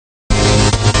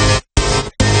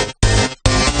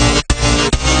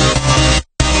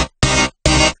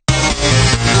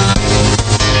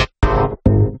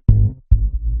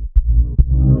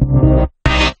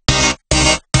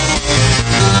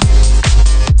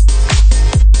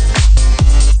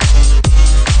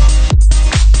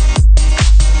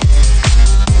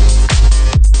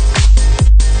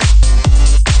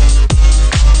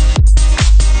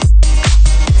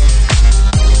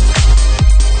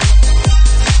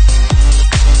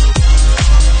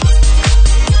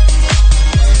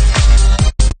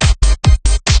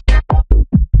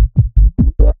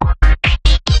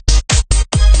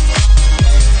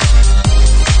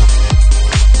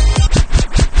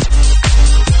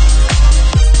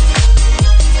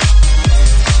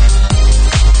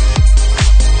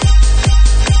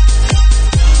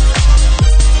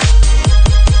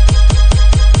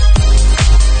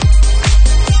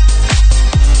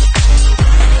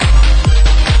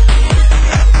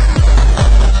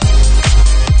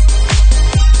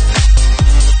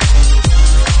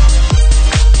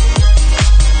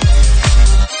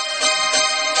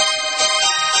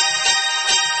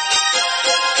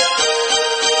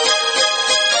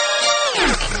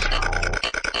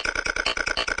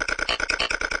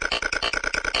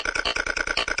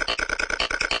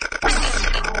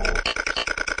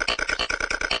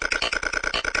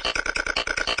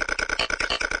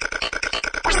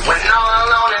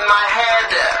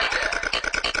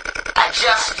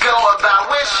just go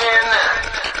about wishing.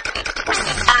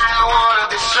 I wanna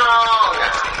be strong.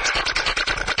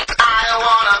 I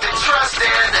wanna be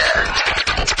trusted.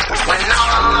 When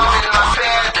all alone in my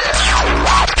bed,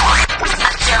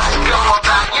 I just go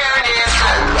about yearning.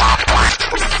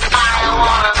 I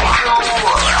wanna be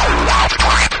cool.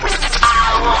 I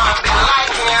wanna be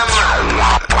like him.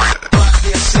 But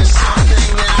this is something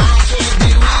that I can't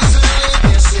do easily.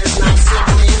 This is not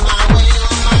simply my way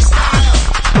or my style.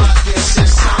 But this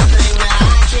is something that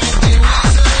I can't do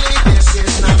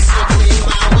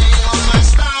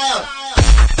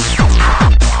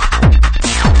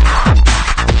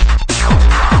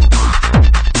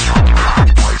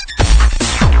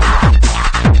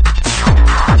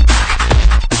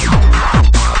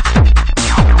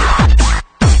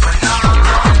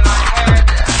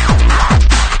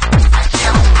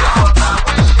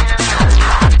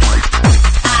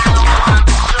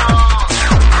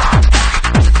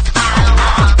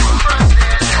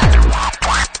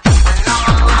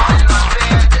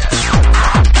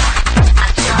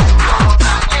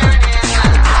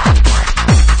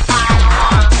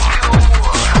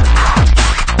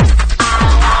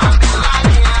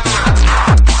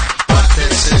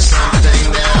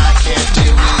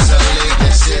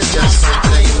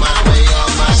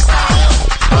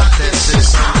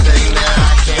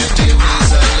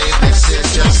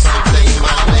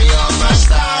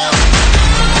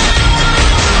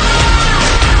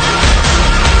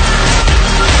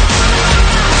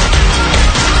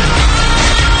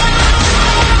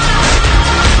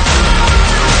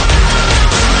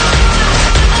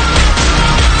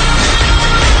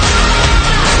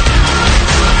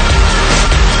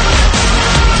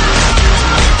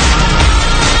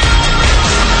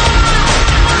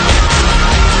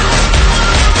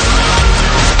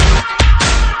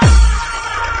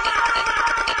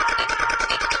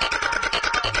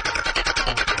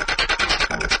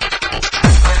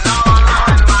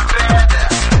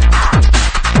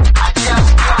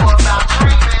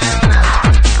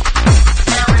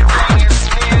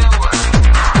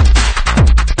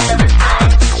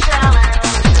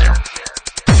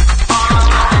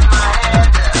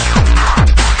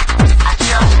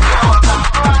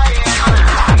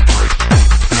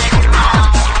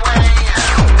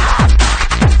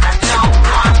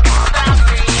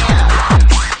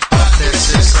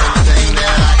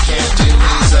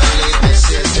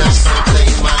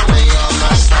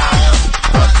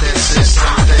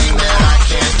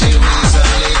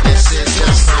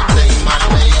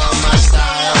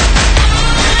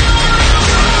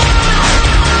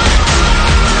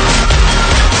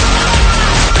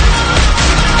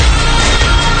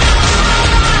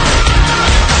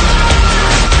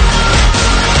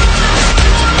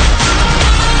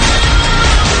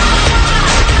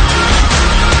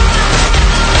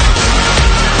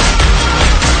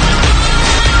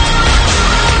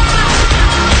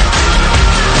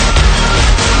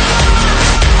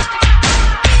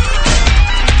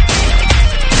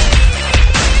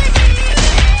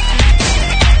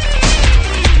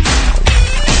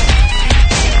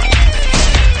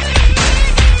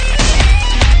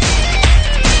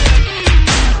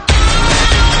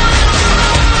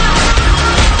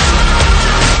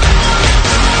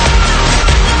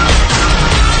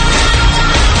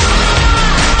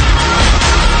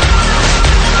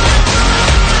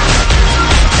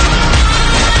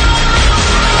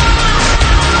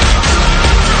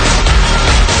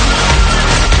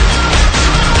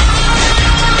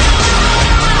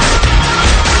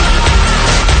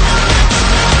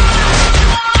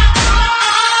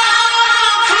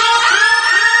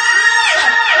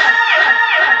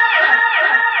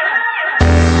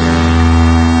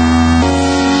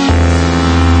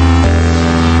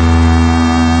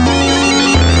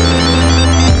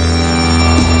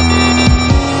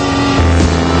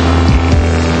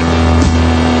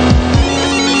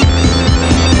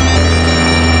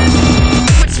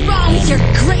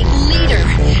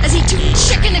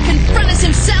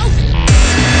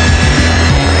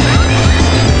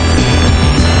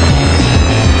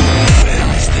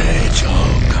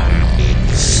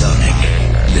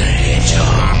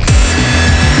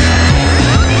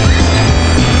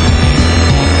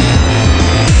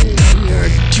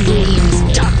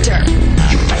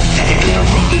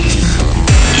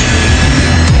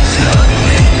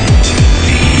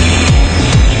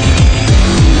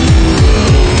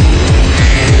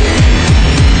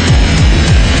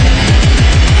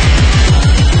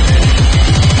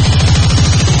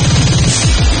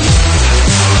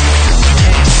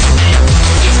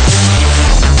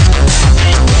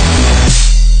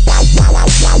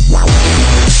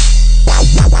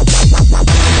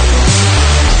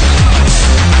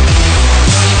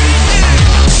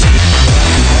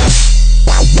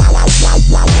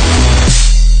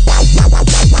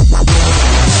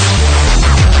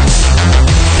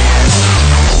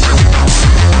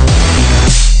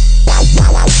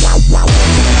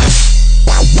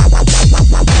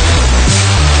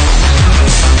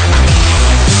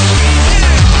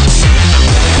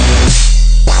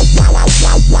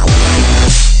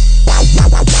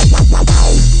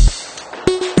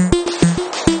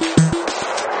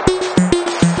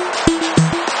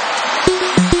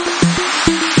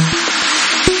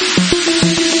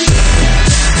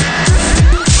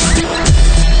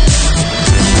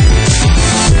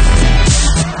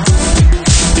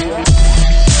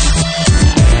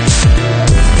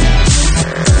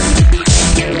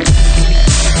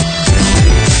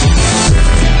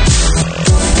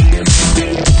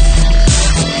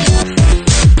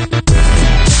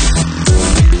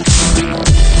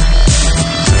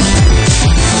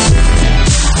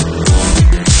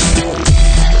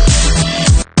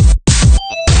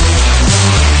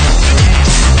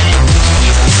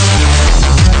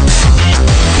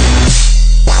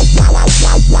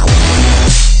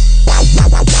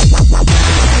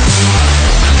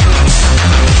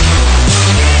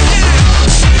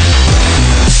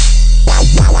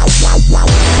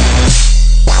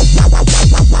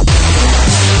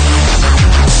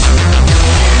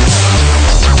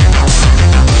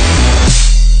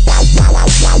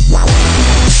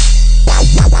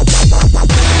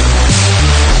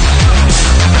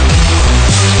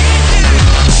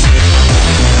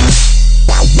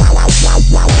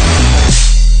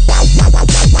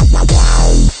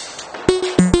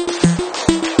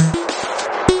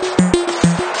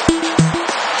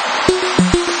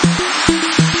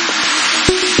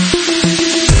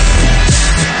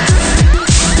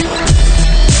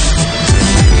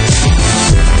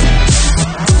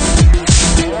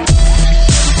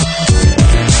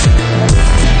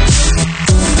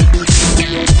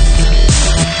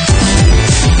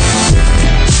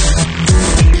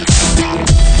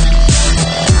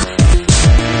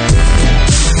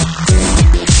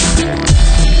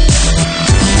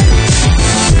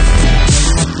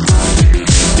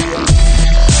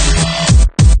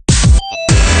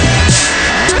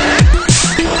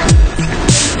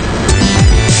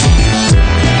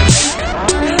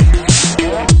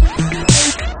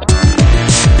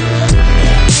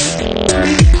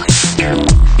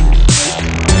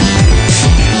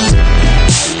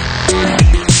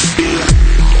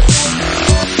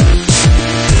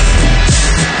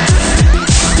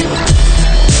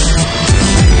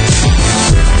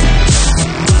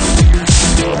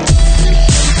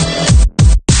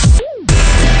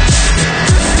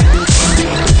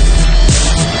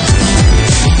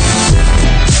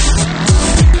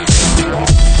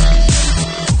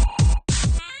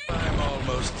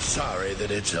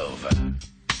it's over.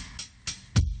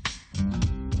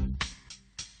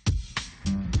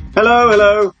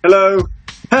 Hello.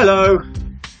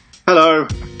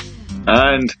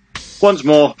 And once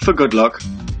more, for good luck.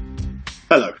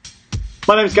 Hello.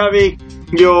 My name's Gabby.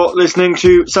 You're listening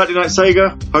to Saturday Night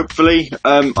Sega, hopefully.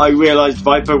 I realised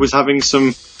Viper was having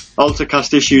some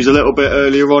Altacast issues a little bit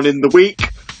earlier on in the week.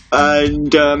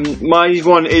 And my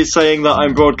one is saying that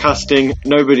I'm broadcasting.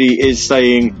 Nobody is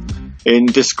saying in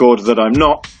Discord that I'm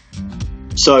not.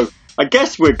 So, I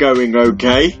guess we're going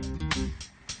okay.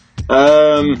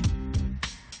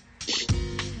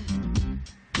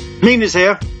 Mina's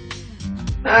here.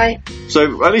 Hi.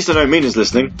 So, at least I know Mina's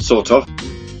listening, sort of.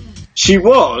 She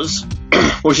was...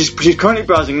 well, she's currently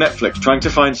browsing Netflix, trying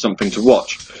to find something to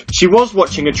watch. She was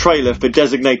watching a trailer for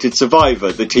Designated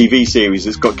Survivor, the TV series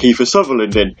that's got Kiefer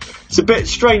Sutherland in. It's a bit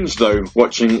strange, though,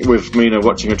 with Mina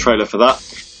watching a trailer for that,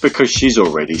 because she's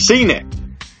already seen it.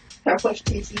 I've watched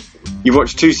 2 seasons. You've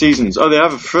watched 2 seasons? Oh, they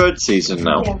have a 3rd season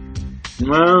now. Yeah.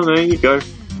 Well, there you go.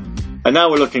 And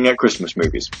now we're looking at Christmas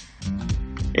movies.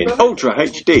 In Ultra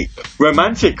HD.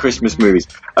 Romantic Christmas movies.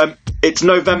 It's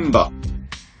November.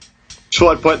 Just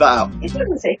thought I'd point that out. It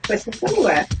doesn't say Christmas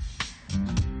anywhere.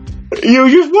 You're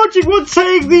just watching one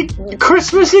saying the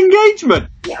Christmas engagement.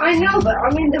 Yeah, I know, but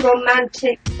I'm in the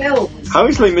romantic films. How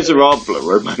is Les Miserables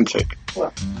romantic?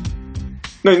 What?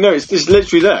 No, it's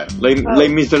literally there. Les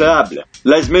Miserables.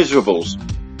 Les Miserables.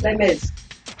 Les Mis.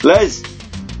 Les.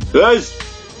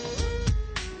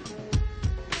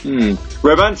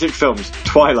 Romantic films.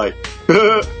 Twilight.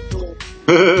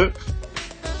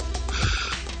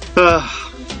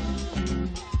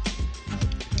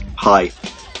 Hi.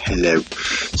 Hello.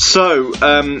 So,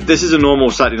 this is a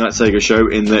normal Saturday Night Sega show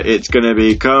in that it's going to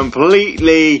be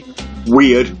completely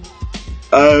weird.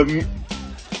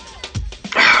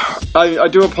 I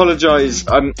do apologise.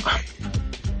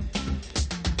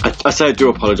 I say I do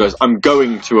apologise. I'm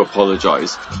going to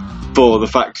apologise for the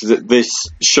fact that this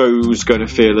show's going to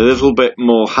feel a little bit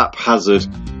more haphazard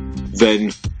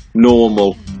than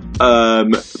normal.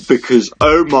 Because,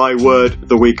 oh my word,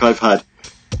 the week I've had.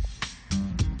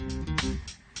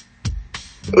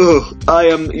 Ugh, I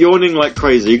am yawning like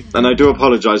crazy, and I do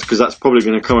apologise because that's probably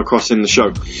going to come across in the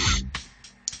show.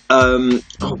 Oh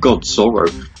God, sorrow.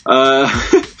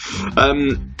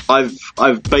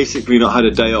 I've basically not had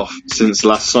a day off since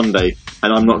last Sunday,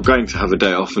 and I'm not going to have a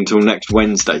day off until next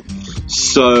Wednesday.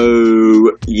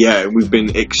 So yeah, we've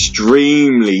been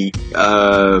extremely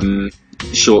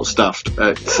short-staffed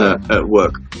at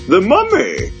work. The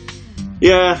mummy.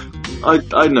 Yeah,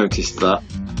 I noticed that.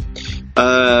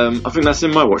 I think that's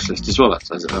in my watch list as well,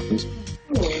 as it happens.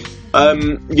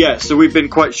 Yeah, so we've been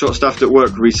quite short-staffed at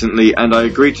work recently, and I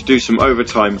agreed to do some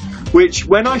overtime, which,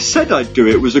 when I said I'd do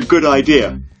it, was a good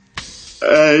idea.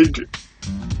 And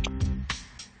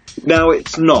now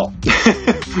it's not,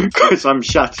 because I'm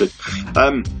shattered.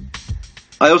 I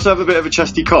also have a bit of a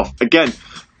chesty cough. Again,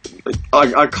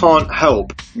 I can't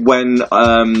help when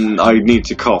I need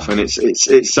to cough, and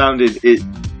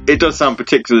it does sound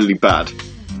particularly bad.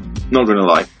 Not going to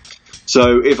lie.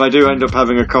 So if I do end up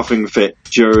having a coughing fit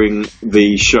during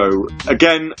the show,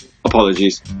 again,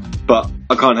 apologies, but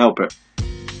I can't help it.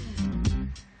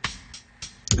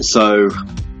 So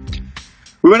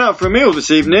we went out for a meal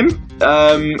this evening.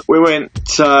 We went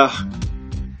to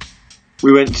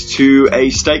a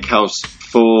steakhouse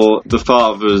for the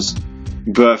father's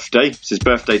birthday. It's his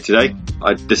birthday today.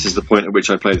 This is the point at which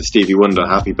I play the Stevie Wonder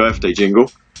Happy Birthday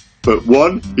jingle. But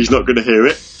 1, he's not going to hear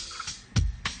it.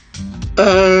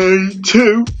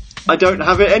 2, I don't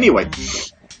have it anyway.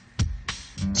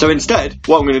 So instead,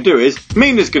 what I'm going to do is,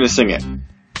 Mina's going to sing it.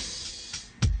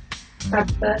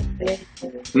 Happy birthday.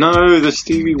 No, the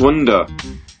Stevie Wonder.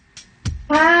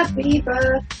 Happy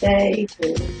birthday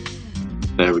to...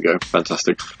 There we go,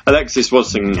 fantastic. Alexis was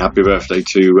singing Happy Birthday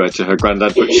to her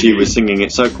granddad, but she was singing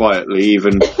it so quietly,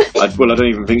 I don't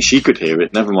even think she could hear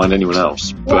it, never mind anyone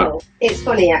else. Well, it's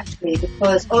funny actually,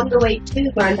 because on the way to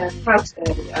Granddad's house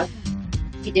earlier,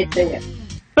 he did sing it.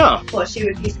 Ah. But she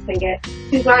refused to sing it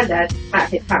to Granddad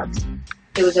at his house.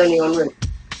 It was only en route.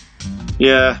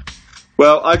 Yeah.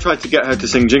 Well, I tried to get her to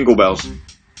sing Jingle Bells.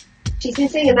 She's been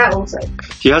singing that also.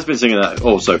 She has been singing that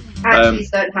also. And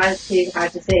she's learned how to sing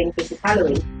This Is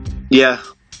Halloween. Yeah.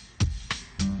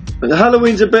 But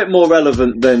Halloween's a bit more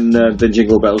relevant than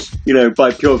Jingle Bells,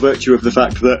 by pure virtue of the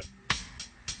fact that...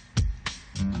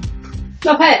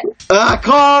 Stop it! I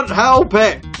can't help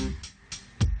it!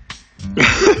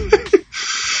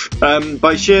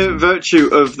 By sheer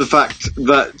virtue of the fact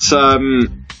that,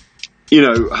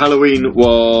 Halloween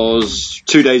was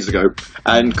 2 days ago,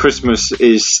 and Christmas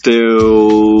is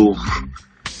still,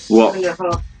 what?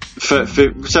 For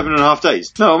 7.5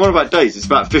 days. No, I'm on about days. It's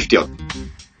about 50 odd.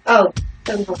 Oh,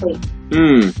 7.5 weeks.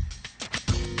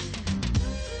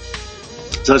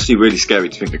 It's actually really scary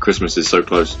to think that Christmas is so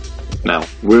close now.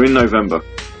 We're in November.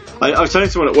 I was telling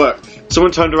someone at work.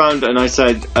 Someone turned around and they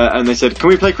said, "Can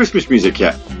we play Christmas music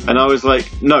yet?" And I was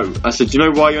like, "No." I said, "Do you know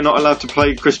why you're not allowed to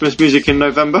play Christmas music in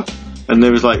November?" And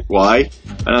they was like, "Why?"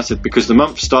 And I said, "Because the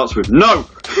month starts with no."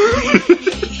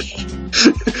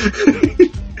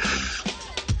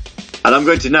 And I'm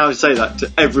going to now say that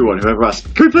to everyone who ever asks,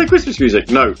 "Can we play Christmas music?"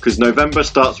 No, because November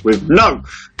starts with no.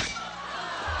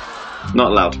 Not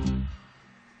allowed.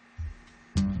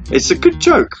 It's a good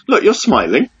joke. Look, you're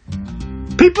smiling.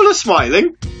 People are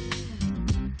smiling.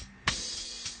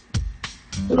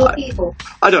 More people.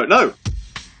 I don't know.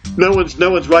 No one's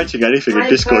writing anything in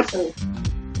Discord.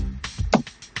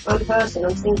 I'm person,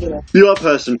 I'm singular. You are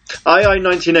person.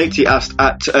 II1980 asked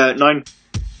at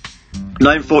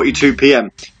 9:42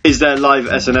 p.m. is there live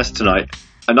SNS tonight?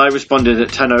 And I responded at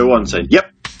 10:01 saying,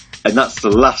 "Yep." And that's the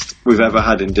last we've ever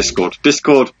had in Discord.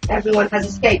 Everyone has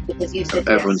escaped because you said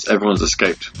everyone's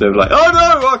escaped. They're like, "Oh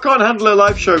no, I can't handle a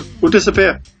live show. We'll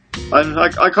disappear.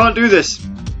 I can't do this."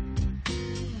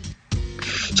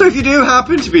 So if you do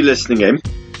happen to be listening in,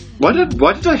 why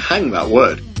did I hang that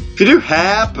word? If you do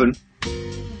happen,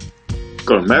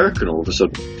 got American all of a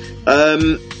sudden.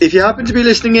 If you happen to be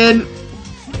listening in,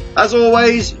 as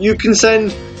always, you can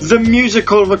send the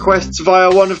musical requests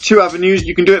via one of two avenues.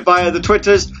 You can do it via the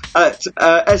Twitters at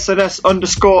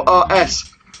SNS_RS.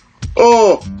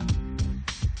 Or,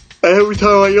 every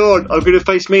time I yawn, I'm going to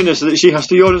face Mina so that she has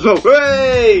to yawn as well.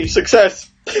 Hooray! Success!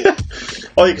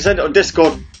 Or you can send it on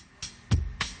Discord.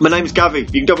 My name's Gavi.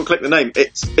 You can double click the name.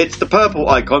 It's the purple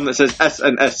icon that says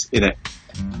SNS in it.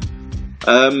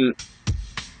 I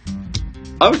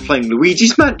was playing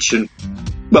Luigi's Mansion.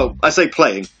 Well, I say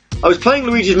playing. I was playing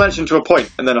Luigi's Mansion to a point,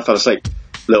 and then I fell asleep a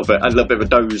little bit. I had a little bit of a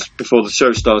doze before the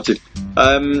show started.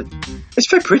 It's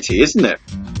very pretty, isn't it?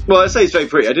 Well, I say it's very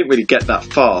pretty. I didn't really get that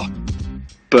far,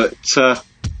 but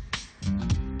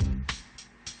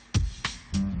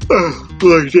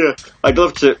oh dear. I'd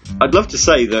love to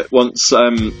say that once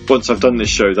I've done this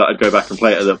show that I'd go back and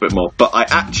play it a little bit more. But I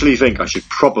actually think I should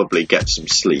probably get some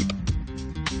sleep.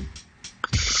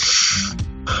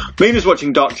 Mina's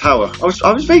watching Dark Tower. I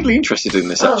was vaguely interested in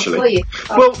this actually. Were you?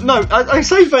 Well, no, I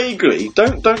say vaguely.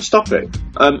 Don't stop it.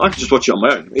 I can just watch it on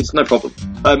my own. It's no problem.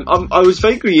 I was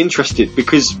vaguely interested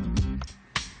because,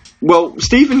 well,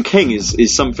 Stephen King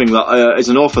is something that is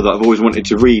an author that I've always wanted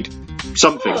to read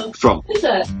something from. Is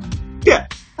it? Yeah.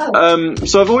 Oh.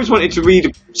 So I've always wanted to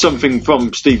read something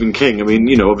from Stephen King. I mean,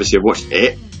 obviously I've watched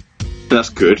It. That's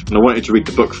good. And I wanted to read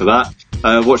the book for that.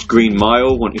 I watched Green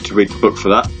Mile. Wanted to read the book for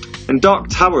that. And Dark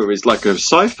Tower is like a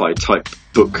sci-fi type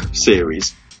book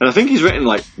series. And I think he's written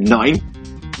like 9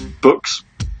 books.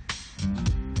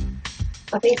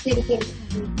 I think Stephen King.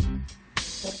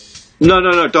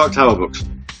 No, Dark Tower books.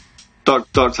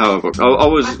 Dark Tower books. I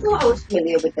thought I was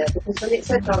familiar with it because when it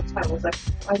said Dark Tower, I was like,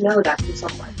 I know that from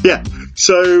somewhere. Yeah.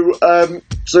 So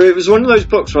it was one of those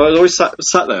books where I was always sat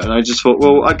there and I just thought,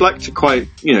 well, I'd like to quite,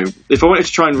 if I wanted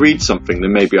to try and read something,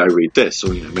 then maybe I read this,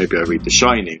 or maybe I read The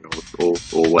Shining, or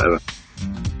whatever.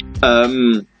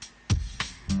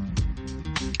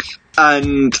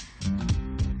 And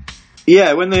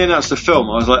yeah, when they announced the film,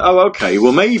 I was like, oh, okay,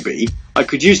 well maybe I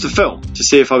could use the film to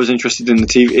see if I was interested in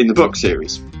the book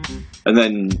series. And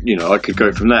then, I could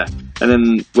go from there. And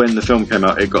then when the film came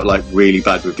out, it got like really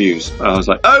bad reviews. And I was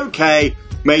like, okay,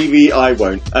 maybe I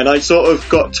won't. And I sort of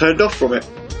got turned off from it.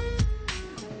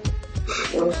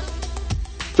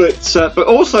 But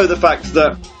also the fact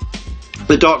that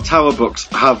the Dark Tower books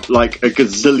have like a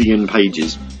gazillion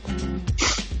pages.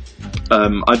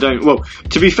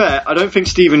 To be fair, I don't think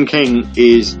Stephen King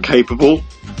is capable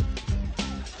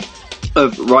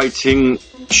of writing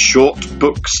short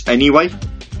books anyway.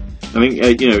 I think,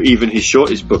 even his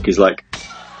shortest book is like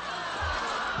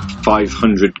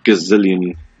 500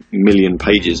 gazillion million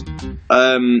pages.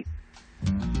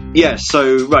 Yeah,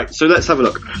 so let's have a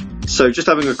look. So just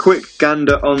having a quick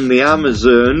gander on the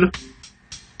Amazon.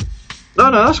 No,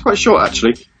 that's quite short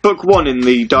actually. Book 1 in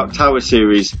the Dark Tower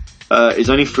series is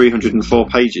only 304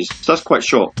 pages, so that's quite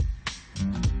short.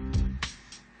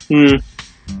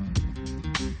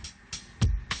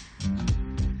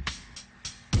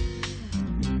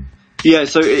 Yeah,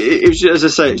 so it was, as I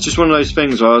say, it's just one of those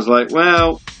things where I was like,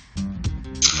 well,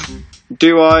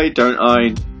 do I, don't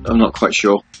I? I'm not quite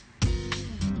sure.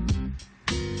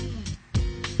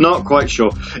 Not quite sure.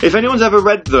 If anyone's ever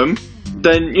read them,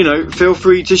 then, feel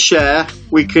free to share.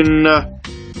 We can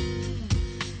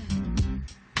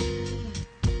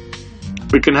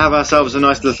we can have ourselves a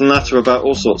nice little natter about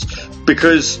all sorts.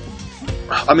 Because,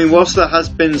 I mean, whilst there has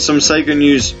been some Sega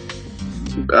news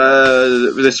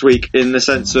this week in the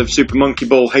sense of Super Monkey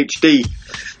Ball HD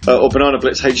or Banana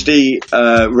Blitz HD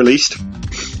released,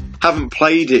 haven't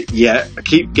played it yet. I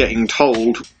keep getting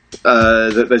told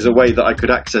that there's a way that I could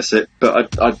access it,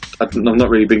 but I've not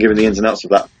really been given the ins and outs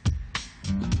of that.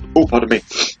 Oh, pardon me.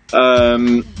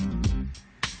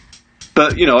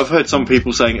 But, you know, I've heard some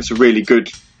people saying it's a really good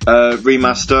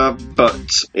remaster, but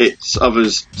it's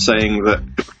others saying that,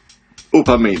 oh,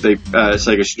 pardon me,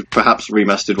 Sega should have perhaps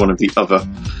remastered one of the other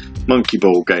Monkey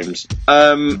Ball games.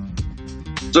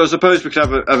 So I suppose we could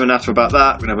have a natter about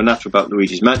that. We can have a natter about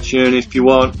Luigi's Mansion if you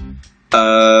want.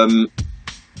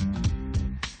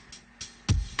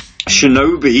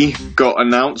 Shinobi got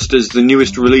announced as the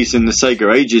newest release in the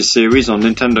Sega Ages series on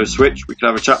Nintendo Switch. We could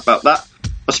have a chat about that,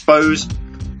 I suppose.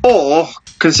 Or,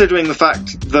 considering the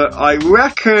fact that I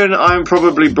reckon I'm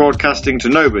probably broadcasting to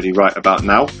nobody right about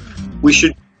now, we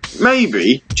should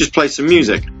maybe just play some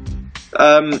music.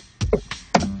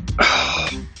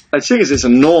 As soon as it's a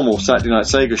normal Saturday Night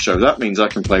Sega show, that means I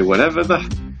can play whatever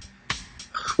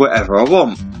I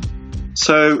want.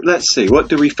 So, let's see, what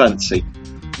do we fancy?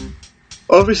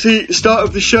 Obviously, start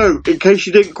of the show, in case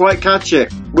you didn't quite catch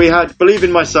it, we had Believe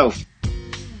in Myself,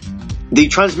 the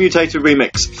Transmutator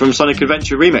remix from Sonic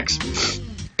Adventure Remix.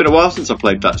 Been a while since I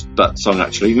played that song,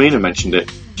 actually. Mina mentioned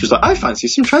it. She was like, I fancy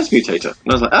some Transmutator. And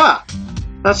I was like,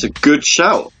 that's a good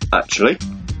shout, actually.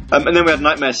 And then we had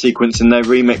Nightmare Sequence in their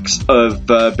remix of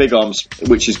Big Arms,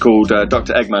 which is called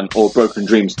Dr. Eggman or Broken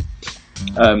Dreams.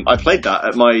 I played that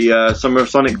at my Summer of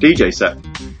Sonic DJ set,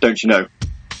 don't you know?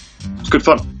 It's good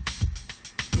fun.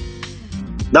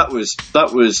 That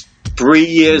was 3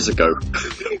 years ago.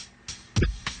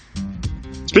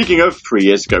 Speaking of 3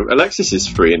 years ago, Alexis is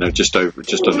free in just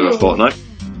under a fortnight.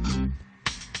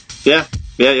 Yeah.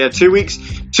 2 weeks.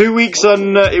 2 weeks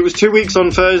on. It was 2 weeks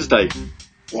on Thursday.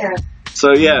 Yeah.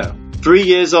 So yeah, 3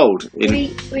 years old.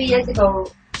 3 years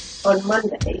ago on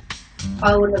Monday,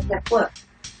 I would have left work.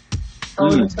 I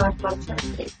would have started my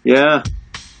training. Yeah.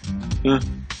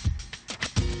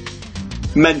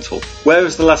 Mental. Where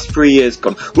has the last 3 years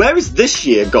gone? Where is this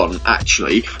year gone,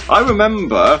 actually? I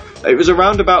remember it was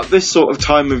around about this sort of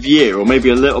time of year, or maybe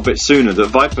a little bit sooner, that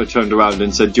Viper turned around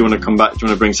and said, do you want to come back? Do you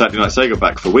want to bring Saturday Night Sega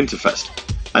back for Winterfest?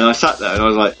 And I sat there and I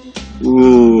was like,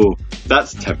 ooh,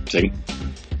 that's tempting.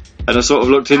 And I sort of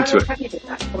looked into it.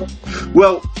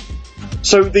 Well,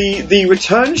 so the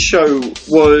return show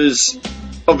was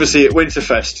obviously at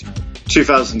Winterfest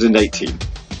 2018.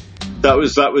 That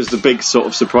was the big sort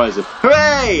of surprise of,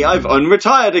 hooray, I've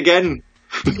unretired again.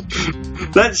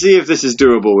 Let's see if this is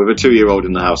doable with a 2-year-old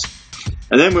in the house.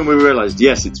 And then when we realised,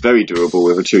 yes, it's very doable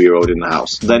with a 2-year-old in the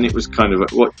house, then it was kind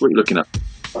of, what are you looking at?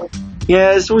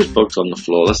 Yeah, there's always bugs on the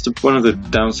floor. That's one of the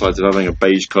downsides of having a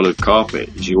beige-coloured carpet,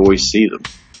 is you always see them.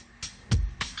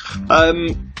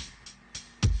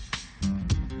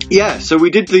 Yeah, so we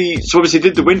obviously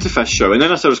did the Winterfest show, and then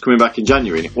I said I was coming back in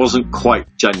January, and it wasn't quite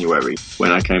January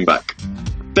when I came back.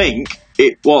 I think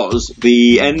it was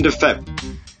the end of Feb.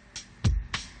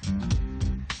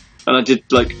 And I did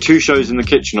like 2 shows in the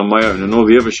kitchen on my own, and all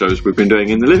the other shows we've been doing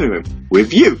in the living room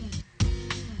with you.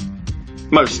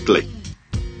 Mostly.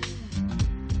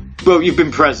 Well, you've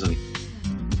been present.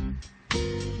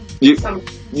 You've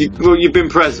been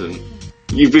present.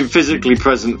 You've been physically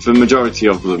present for the majority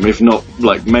of them, if not,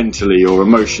 like, mentally or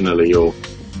emotionally or,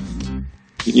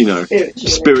 you know,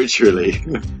 spiritually.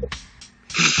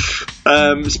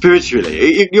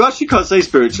 Spiritually. You actually can't say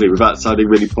spiritually without sounding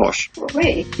really posh. What,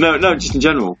 really? No, just in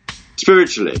general.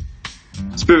 Spiritually.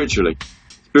 Spirit.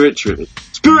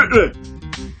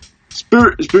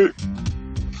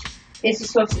 It's the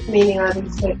sort of meaning I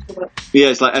researched for it. Yeah,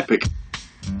 it's like epic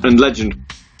and legend.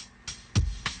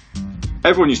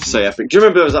 Everyone used to say epic. Do you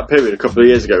remember there was that period a couple of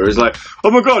years ago where it was like,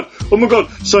 oh my god,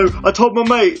 so I told my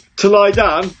mate to lie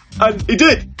down, and he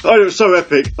did. Oh, it was so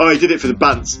epic. Oh, he did it for the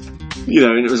bands. You know,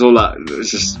 and it was all that. It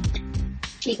was just...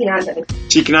 Cheeky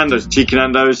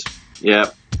Nando's.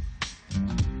 Yeah.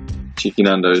 Cheeky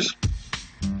Nando's.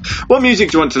 What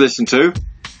music do you want to listen to?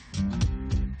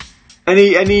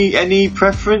 Any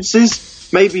preferences?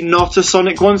 Maybe not a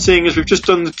Sonic one, seeing as we've just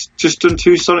done 2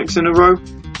 Sonics in a row.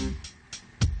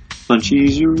 Sunchy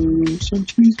Zoo.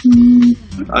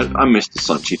 I missed the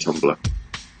Sunchy Tumbler.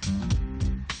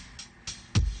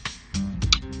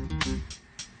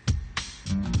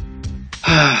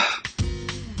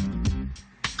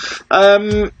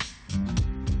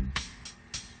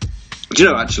 Do you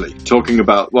know, actually, talking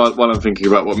about, while I'm thinking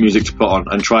about what music to put on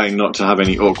and trying not to have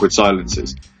any awkward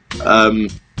silences,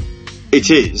 it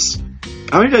is,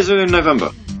 how many days are in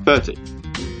November? 30.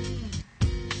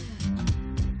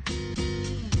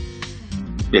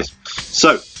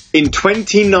 So, in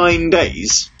 29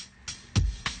 days,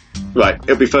 right,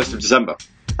 it'll be 1st of December.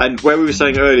 And where we were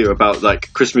saying earlier about,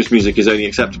 like, Christmas music is only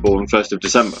acceptable on 1st of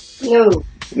December.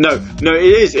 No,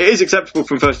 it is acceptable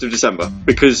from 1st of December,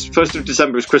 because 1st of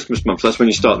December is Christmas month. That's when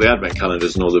you start the advent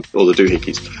calendars and all the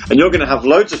doohickeys. And you're going to have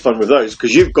loads of fun with those,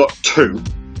 because you've got 2.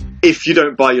 If you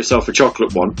don't buy yourself a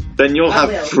chocolate one, then you'll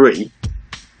have 3.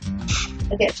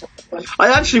 I get a chocolate one.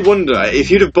 I actually wonder, if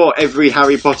you'd have bought every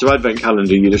Harry Potter advent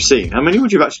calendar you'd have seen, how many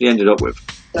would you have actually ended up with?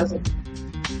 Doesn't.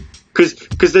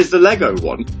 Because there's the Lego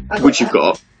one, which you've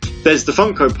got. There's the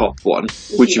Funko Pop one,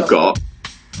 which you've got.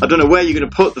 I don't know where you're going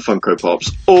to put the Funko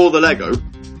Pops or the Lego.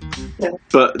 No.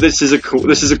 But this is a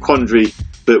quandary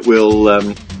that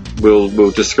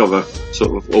we'll discover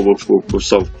sort of, or we'll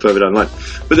solve further down the line.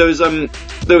 But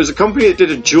there was a company that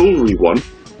did a jewellery one.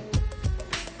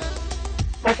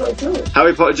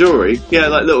 Harry Potter jewellery? Yeah,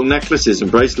 like little necklaces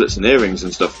and bracelets and earrings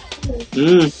and stuff.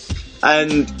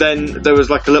 And then there was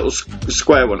like a little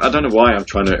square one. I don't know why I'm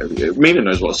trying to... Mina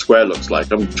knows what a square looks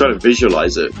like. I'm trying to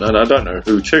visualise it, and I don't know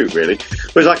who to, really.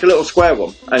 It was like a little square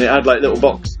one, and it had like little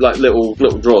box, like little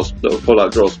drawers, little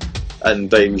pull-out drawers. And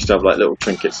they used to have like little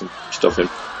trinkets and stuff in.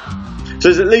 So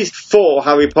there's at least 4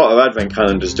 Harry Potter advent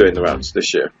calendars doing the rounds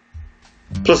this year.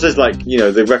 Plus there's like,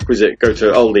 the requisite go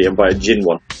to Aldi and buy a gin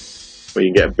one, where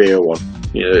you can get a beer one.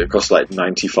 It costs like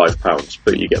 £95,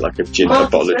 but you get like a gin, a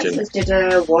bottle of gin. Marcus did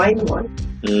a wine one.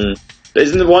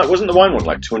 Wasn't the wine one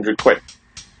like £200?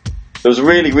 There was a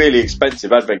really, really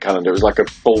expensive advent calendar. It was like a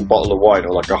full bottle of wine,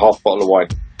 or like a half bottle of wine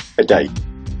a day.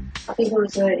 I think it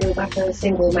was like a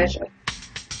single measure.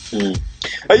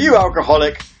 Are you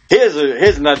alcoholic? Here's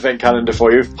an advent calendar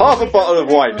for you. Half a bottle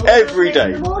of wine every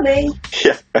day. In the morning.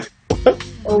 Yeah.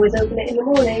 Always open it in the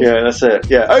morning. Yeah, that's it.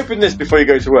 Yeah, open this before you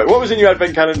go to work. What was in your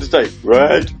advent calendar today?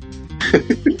 Red.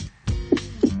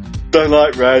 Don't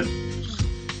like red.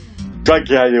 Thank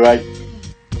you anyway.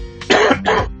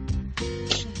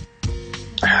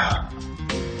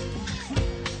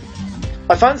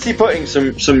 I fancy putting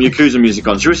some Yakuza music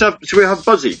on. Should we have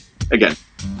Buzzy again?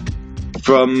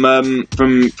 From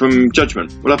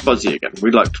Judgment. We'll have Buzzy again.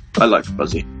 I liked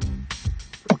Buzzy.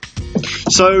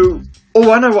 So,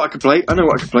 I know what I could play.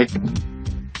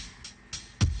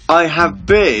 I have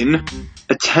been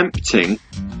attempting.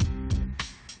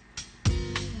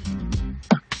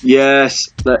 Yes,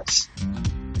 let's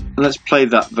play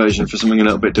that version for something a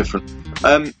little bit different.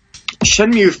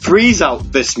 Shenmue 3's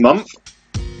out this month.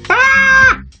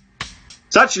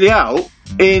 It's actually out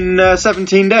in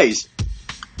 17 days.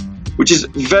 Which is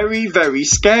very, very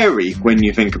scary when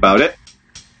you think about it.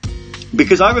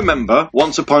 Because I remember,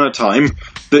 once upon a time,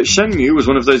 that Shenmue was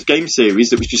one of those game series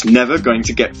that was just never going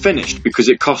to get finished because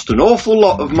it cost an awful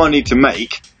lot of money to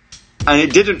make, and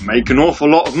it didn't make an awful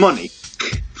lot of money.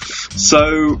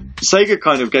 So Sega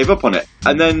kind of gave up on it.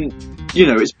 And then,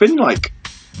 it's been like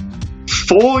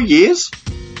 4 years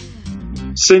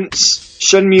since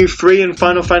Shenmue 3 and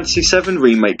Final Fantasy VII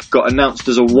Remake got announced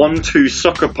as a 1-2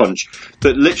 sucker punch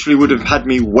that literally would have had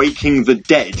me waking the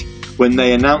dead when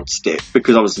they announced it,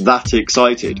 because I was that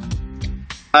excited.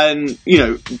 And,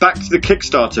 back to the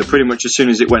Kickstarter pretty much as soon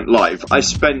as it went live, I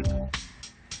spent,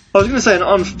 I was going to say an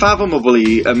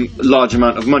unfathomably large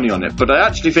amount of money on it, but I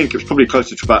actually think it was probably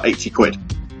closer to about 80 quid,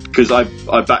 because I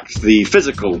backed the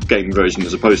physical game version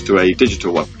as opposed to a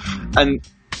digital one. And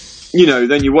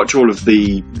then you watch all of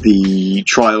the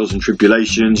trials and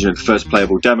tribulations. The first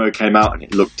playable demo came out and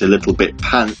it looked a little bit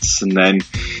pants, and then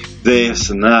this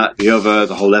and that, the other,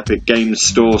 the whole Epic Games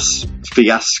Store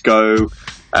fiasco,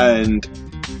 and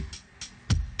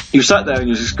you sat there and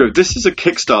you just go, this is a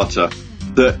Kickstarter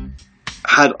that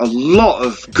had a lot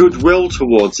of goodwill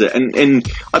towards it, and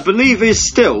I believe is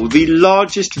still the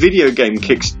largest video game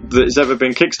that has ever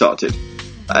been kickstarted.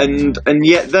 And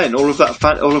yet then all of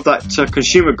that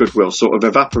consumer goodwill sort of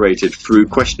evaporated through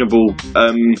questionable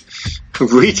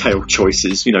retail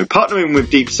choices. Partnering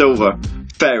with Deep Silver,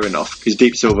 fair enough, because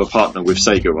Deep Silver partnered with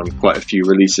Sega on quite a few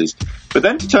releases. But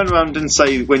then to turn around and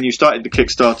say when you started the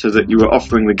Kickstarter that you were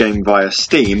offering the game via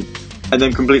Steam, and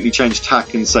then completely change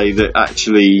tack and say that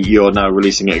actually you're now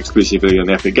releasing it exclusively on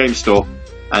the Epic Games Store,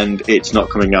 and it's not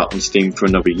coming out on Steam for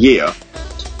another year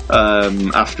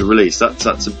after release.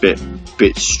 That's a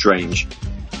bit strange.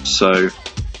 So,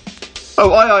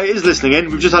 II is listening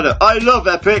in. We've just had I love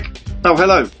Epic. Oh,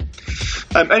 hello.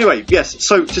 Anyway, yes.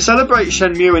 So to celebrate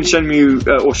Shenmue and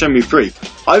Shenmue 3,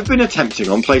 I've been attempting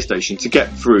on PlayStation to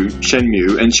get through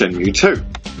Shenmue and Shenmue 2.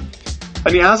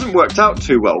 And it hasn't worked out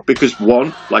too well because,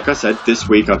 one, like I said, this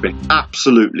week I've been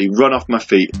absolutely run off my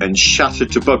feet and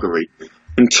shattered to buggery.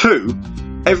 And two,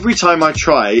 every time I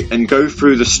try and go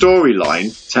through the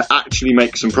storyline to actually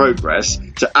make some progress,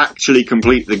 to actually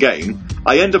complete the game,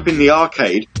 I end up in the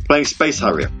arcade playing Space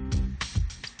Harrier.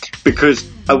 Because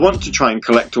I want to try and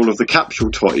collect all of the capsule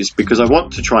toys, because I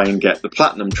want to try and get the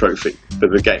Platinum Trophy for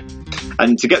the game.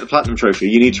 And to get the Platinum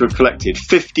Trophy, you need to have collected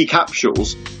 50 capsule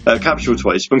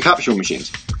toys from capsule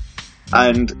machines.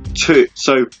 And two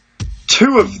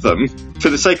of them, for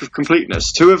the sake of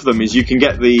completeness, two of them is you can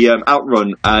get the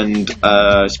Outrun and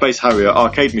Space Harrier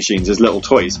arcade machines as little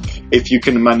toys. If you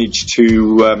can manage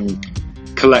to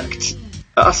collect...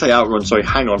 I say Outrun, sorry,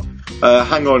 Hang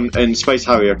On and Space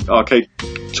Harrier arcade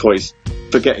toys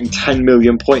for getting 10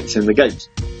 million points in the games.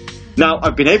 Now,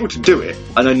 I've been able to do it,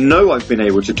 and I know I've been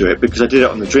able to do it because I did it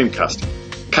on the Dreamcast.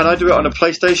 Can I do it on a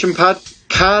PlayStation pad?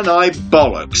 Can I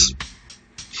bollocks?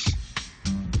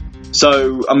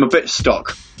 So, I'm a bit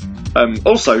stuck.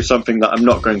 Also, something that I'm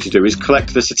not going to do is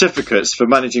collect the certificates for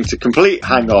managing to complete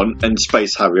Hang On and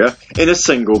Space Harrier in a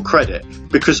single credit.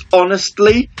 Because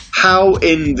honestly, how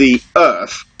in the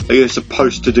earth are you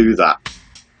supposed to do that?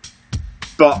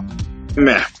 But,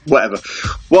 meh, whatever.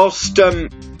 Whilst I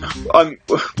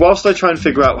try and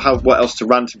figure out what else to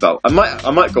rant about, I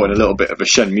might go on a little bit of a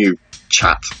Shenmue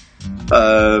chat.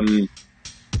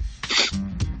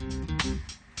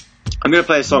 I'm going to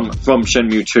play a song from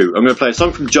Shenmue 2. I'm going to play a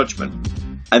song from Judgment.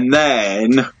 And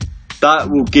then that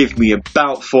will give me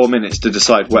about 4 minutes to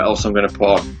decide what else I'm going to put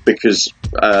on. Because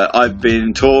I've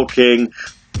been talking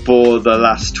for the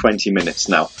last 20 minutes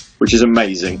now. Which is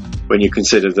amazing when you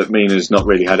consider that Mina's not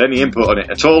really had any input on it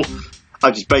at all.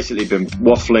 I've just basically been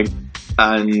waffling.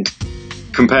 And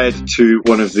compared to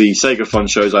one of the Sega Fun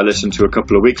shows I listened to a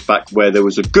couple of weeks back where there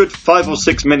was a good 5 or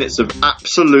 6 minutes of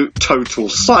absolute total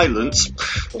silence.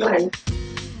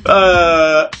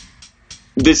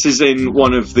 This is in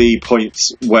one of the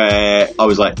points where I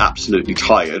was like absolutely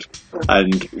tired.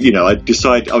 And, you know, I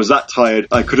decided I was that tired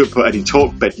I couldn't put any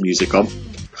talk bed music on.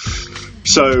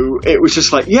 So it was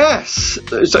just like, yes!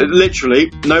 So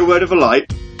literally, no word of a lie.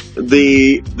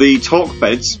 The talk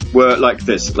beds were like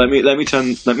this. Let me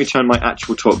turn my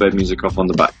actual talk bed music off on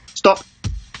the back. Stop.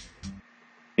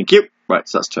 Thank you. Right,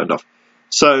 so that's turned off.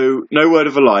 So no word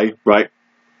of a lie, right?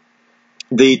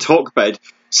 The talk bed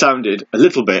sounded a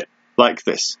little bit like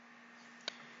this.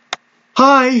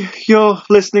 Hi, you're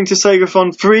listening to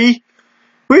SegaFon 3.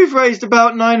 We've raised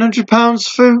about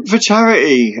 £900 for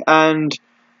charity, and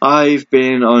I've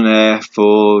been on air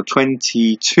for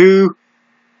 22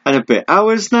 and a bit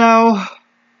hours now.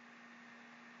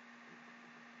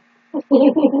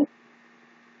 And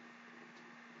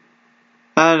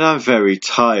I'm very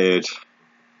tired.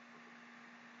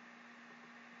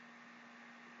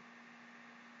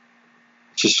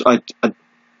 I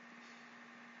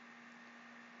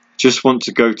just want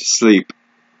to go to sleep.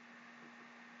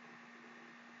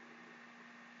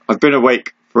 I've been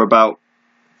awake for about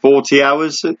 40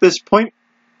 hours at this point.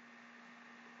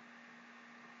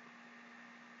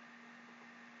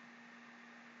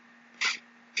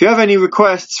 If you have any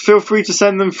requests, feel free to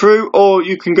send them through, or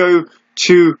you can go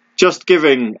to Just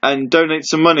Giving and donate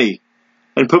some money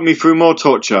and put me through more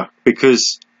torture,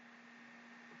 because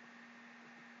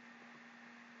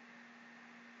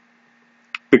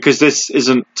this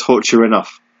isn't torture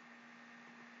enough.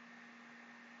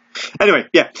 Anyway,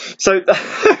 yeah, so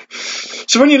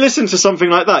when you listen to something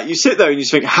like that, you sit there and you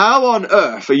think, how on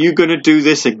earth are you going to do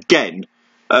this again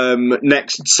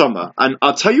next summer? And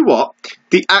I'll tell you what,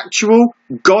 the actual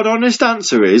God-honest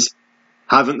answer is,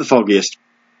 haven't the foggiest.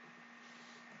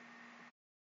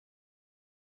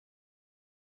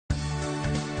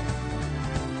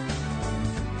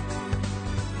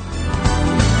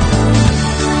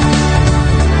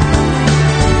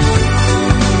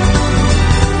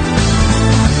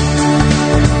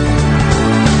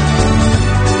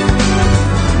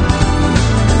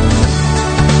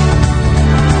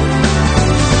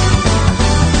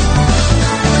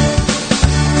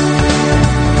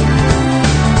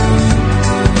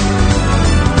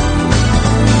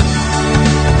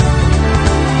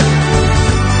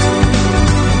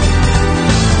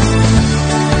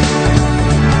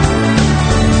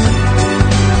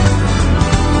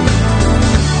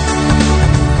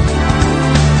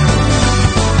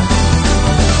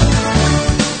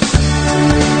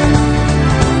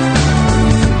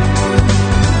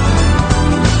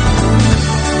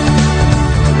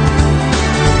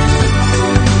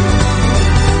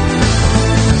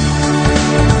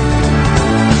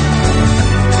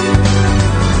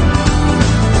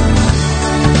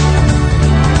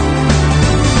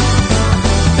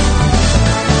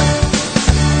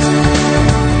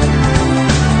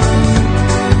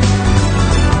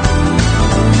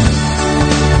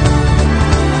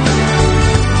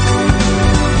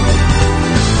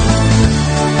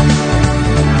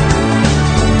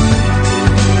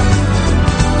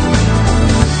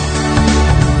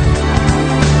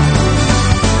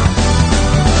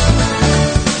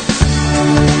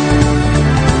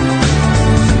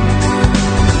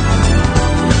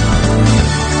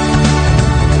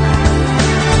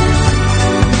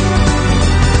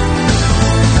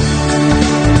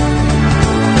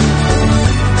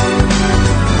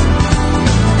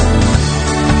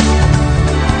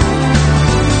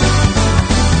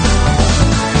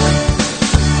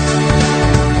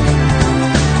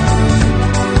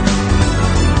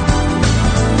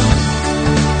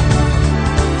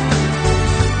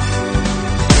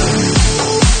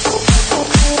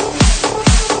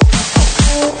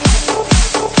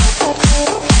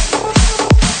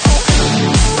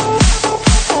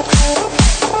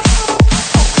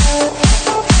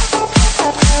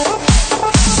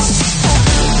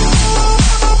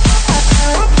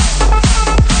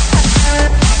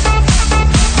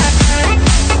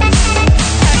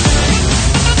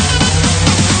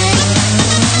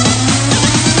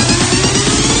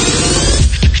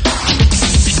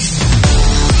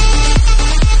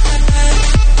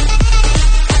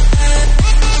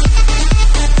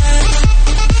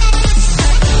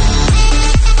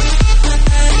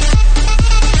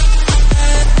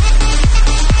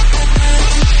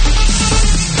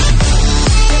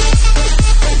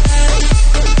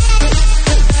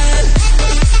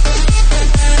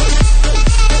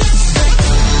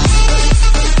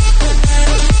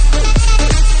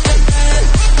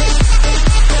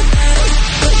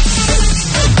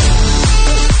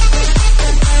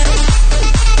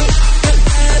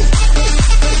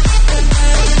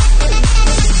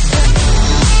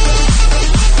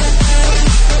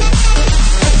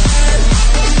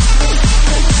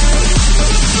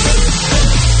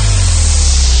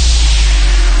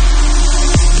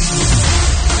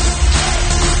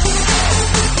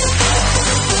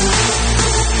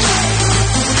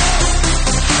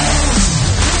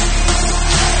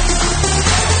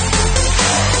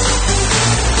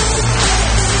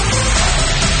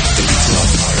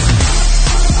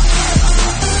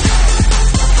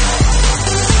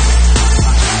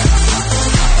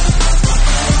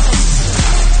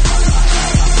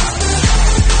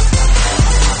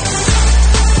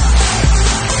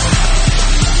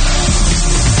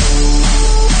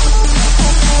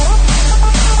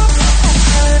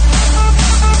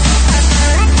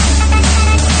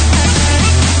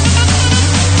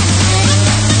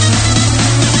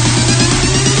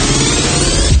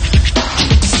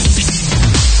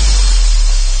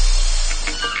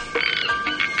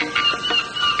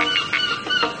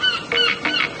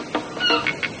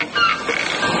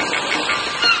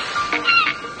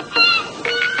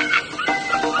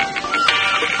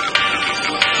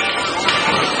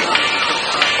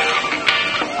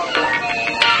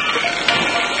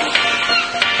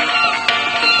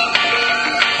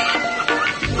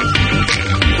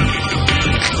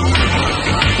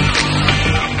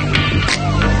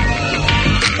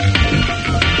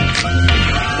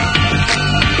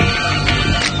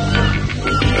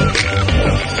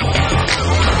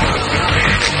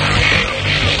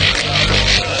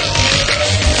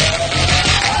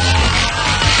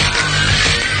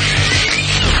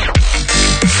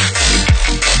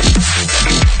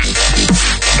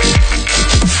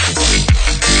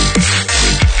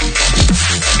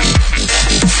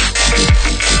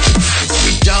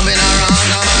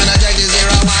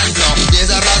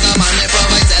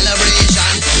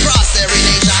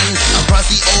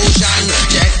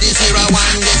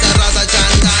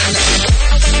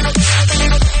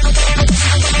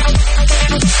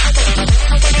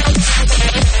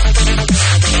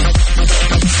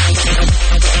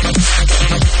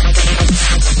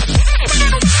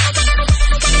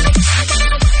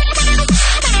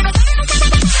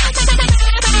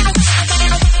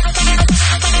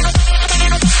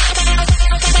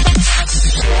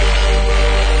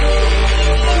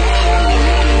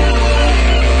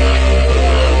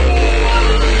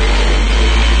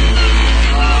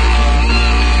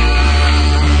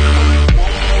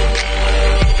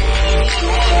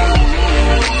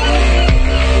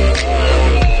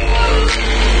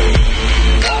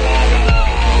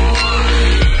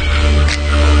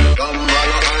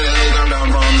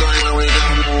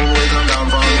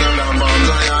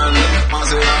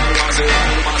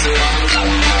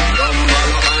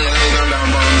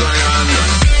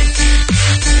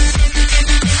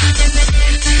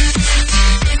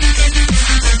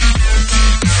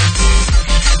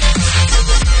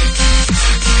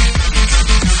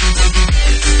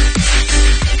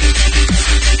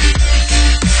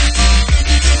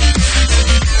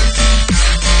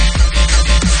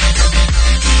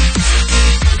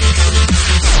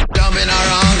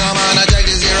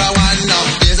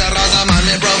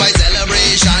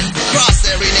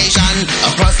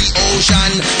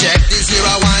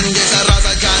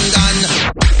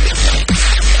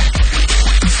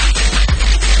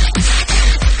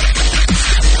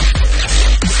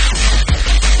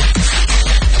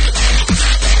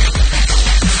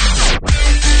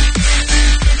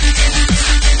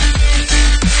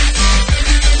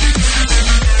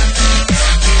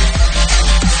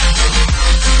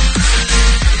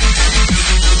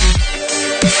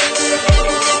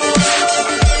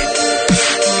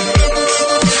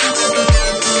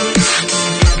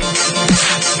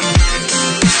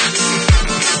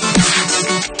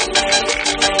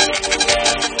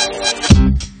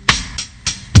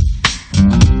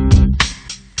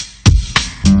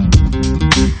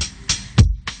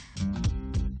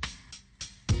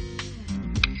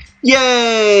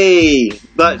 Yay!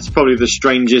 That's probably the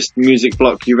strangest music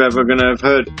block you've ever going to have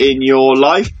heard in your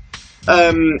life.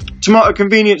 Tomato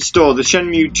Convenience Store, the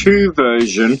Shenmue 2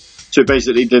 version, so it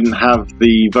basically didn't have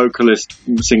the vocalist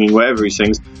singing whatever he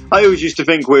sings. I always used to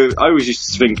think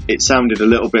it sounded a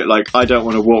little bit like I Don't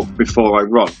Want to Walk Before I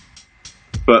Run.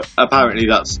 But apparently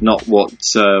that's not what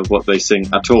they sing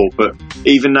at all. But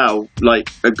even now, like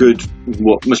a good,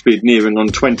 what must be nearing on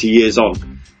 20 years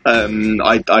on,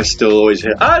 I still always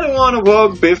hear, I don't want to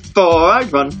walk before I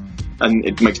run. And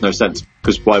it makes no sense,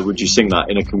 because why would you sing that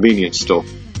in a convenience store?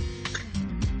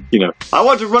 You know, I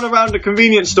want to run around a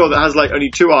convenience store that has like only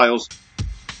 2 aisles.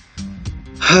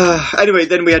 Anyway,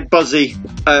 then we had Buzzy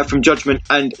from Judgment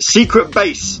and Secret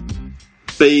Base,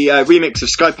 the remix of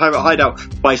Sky Pirate Hideout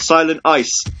by Silent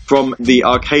Ice from the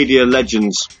Arcadia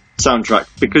Legends soundtrack.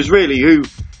 Because really,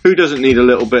 who doesn't need a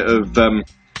little bit of...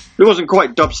 it wasn't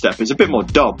quite dubstep, it's a bit more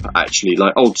dub, actually,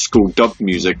 like old school dub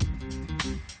music.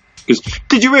 Because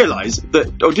did you realise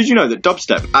that, or did you know that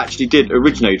dubstep actually did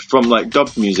originate from like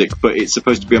dub music, but it's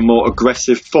supposed to be a more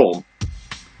aggressive form?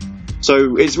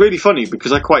 So it's really funny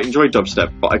because I quite enjoy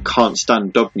dubstep, but I can't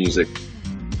stand dub music.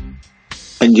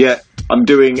 And yet I'm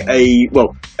doing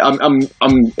I'm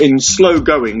in slow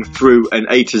going through an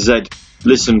A to Z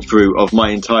listen through of my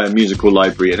entire musical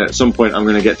library, and at some point I'm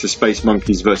going to get to Space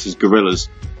Monkeys vs. Gorillaz.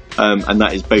 And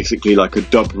that is basically like a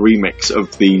dub remix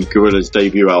of the Gorillaz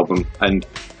debut album. And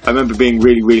I remember being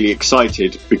really, really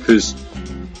excited because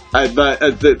at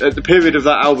the period of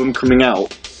that album coming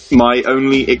out, my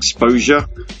only exposure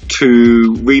to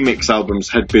remix albums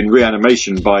had been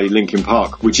Reanimation by Linkin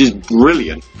Park, which is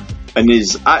brilliant and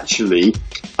is actually...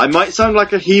 I might sound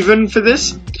like a heathen for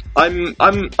this. I'm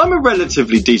a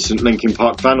relatively decent Linkin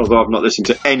Park fan, although I've not listened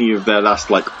to any of their last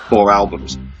 4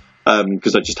 albums.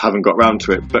 Because I just haven't got round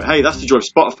to it. But hey, that's the joy of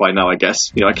Spotify now, I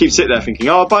guess. You know, I keep sitting there thinking,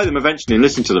 I'll buy them eventually and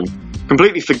listen to them,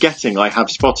 completely forgetting I have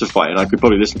Spotify and I could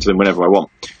probably listen to them whenever I want.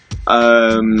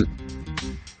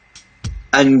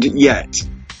 And yet,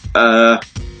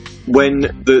 when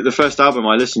the first album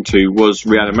I listened to was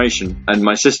Reanimation, and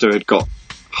my sister had got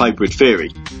Hybrid Theory,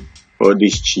 or at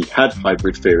least she had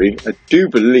Hybrid Theory, I do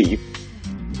believe.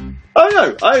 Oh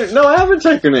no, I haven't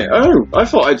taken it. Oh, I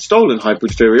thought I'd stolen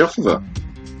Hybrid Theory off of her.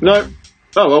 No.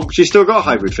 Oh, well, she's still got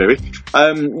Hybrid Theory.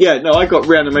 I got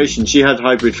Reanimation. She had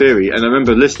Hybrid Theory, and I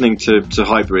remember listening to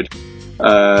Hybrid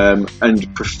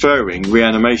and preferring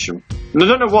Reanimation. And I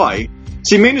don't know why.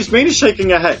 See, Mina's shaking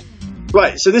her head.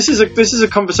 Right, so this is a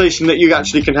conversation that you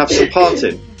actually can have some part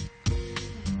in.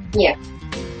 Yeah.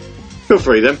 Feel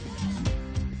free, then.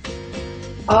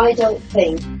 I don't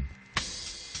think...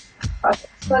 I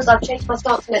suppose I've changed my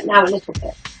stance on it now a little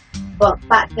bit. But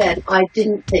back then, I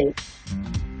didn't think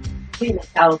remix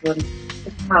albums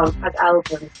would count as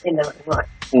albums in their own right.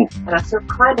 And I still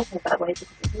kind of think that way because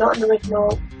it's not an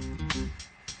original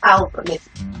album, it's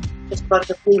just a bunch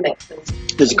of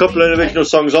remixes. There's a couple of original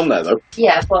songs on there, though.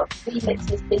 Yeah, but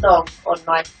remixes belong on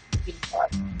like the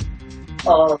B-side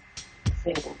of a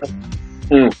single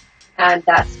remix. And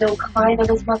that still kind of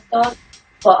is my stance,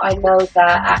 but I know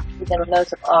that actually there are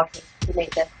loads of artists who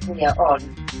make their career on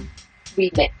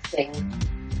remixing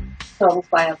songs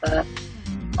by other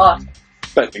artists.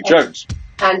 Bentley Jones.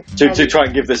 To try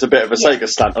and give this a bit of a Sega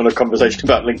slant on a conversation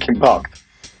about Linkin Park.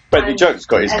 Bentley Jones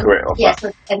got his career off that.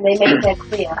 Yes, and they make their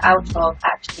career out of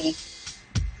actually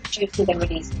producing and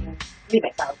releasing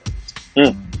remix albums.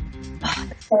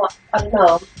 So, I don't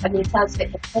know, I mean, it sounds a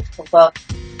bit hypocritical, but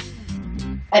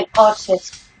an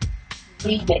artist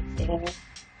remixing,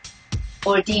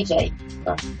 or a DJ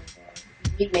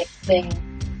remixing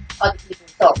other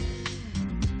people's songs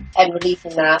and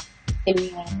releasing that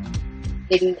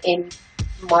in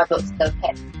my books is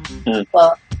okay.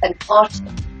 But an artist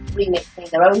remixing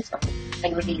their own song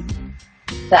and releasing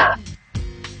that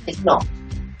is not.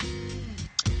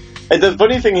 And the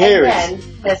funny thing here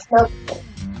is there's no...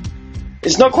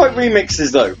 It's not quite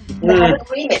remixes though. They haven't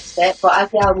remixed it, but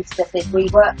as the album says, they've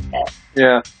reworked it.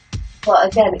 Yeah. But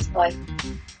again, it's like,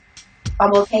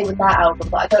 I'm okay with that album,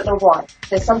 but I don't know why.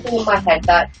 There's something in my head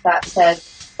that says,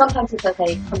 sometimes it's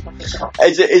okay, sometimes it's not.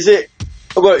 Is it...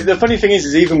 Well, the funny thing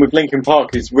is even with Linkin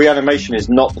Park, is Reanimation is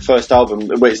not the first album.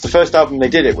 Well, it's the first album they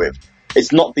did it with.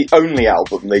 It's not the only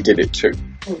album they did it to,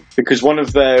 because one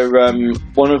of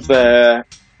their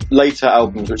later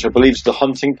albums, which I believe is The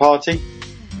Hunting Party,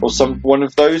 or one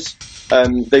of those,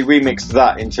 they remixed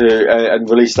that into and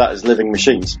released that as Living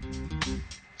Machines.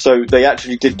 So they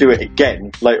actually did do it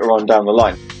again later on down the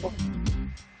line.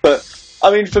 But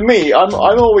I mean, for me, I'm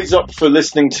always up for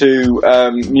listening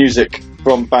to music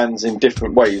from bands in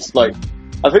different ways. Like,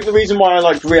 I think the reason why I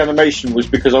liked Reanimation was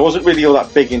because I wasn't really all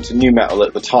that big into nu metal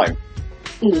at the time.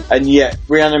 and yet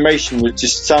Reanimation was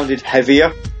just sounded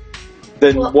heavier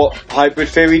than Well- what Hybrid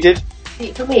Theory did.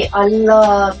 See, for me, I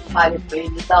loved Hybrid Theory,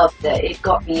 loved it. It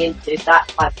got me into that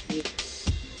type of music.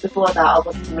 Before that, I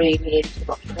wasn't really into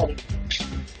much of anything.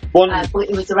 One, But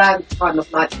it was around the time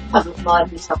of like Puddle of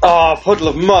Mud and stuff. Puddle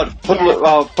of Mud.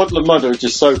 Puddle of Mud was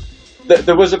just so.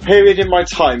 There was a period in my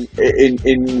time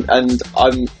and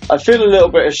I feel a little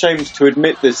bit ashamed to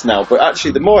admit this now, but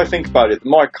actually, the more I think about it, the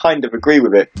more I kind of agree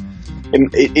with it.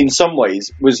 In some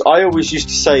ways, was I always used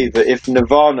to say that if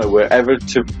Nirvana were ever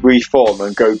to reform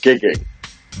and go gigging,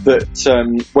 that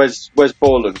Wes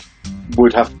Borland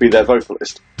would have to be their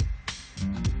vocalist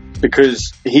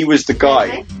because he was the guy.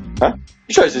 Okay. Huh?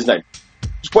 You sure it's his name?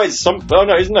 It's Wes something. Oh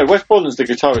no, isn't it? Wes Borland's the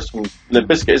guitarist from Limp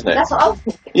Bizkit, isn't it? That's what I was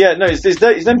thinking. Yeah, no, his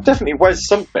name definitely Wes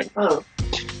something. Oh.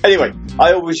 Anyway,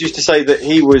 I always used to say that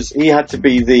he had to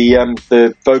be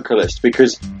the vocalist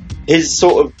because his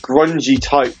sort of grungy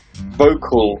type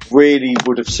vocal really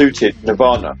would have suited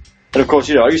Nirvana. And of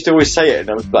course, I used to always say it, and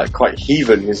I was like quite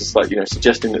heathen. It was just like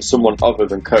suggesting that someone other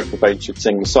than Kurt Cobain should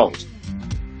sing the songs.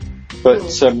 But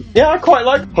yeah, I quite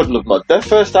like Puddle of Mud. Their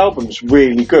first album's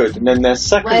really good, and then their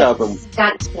second album.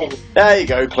 Scantsman. There you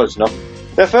go, close enough.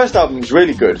 Their first album's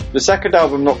really good. The second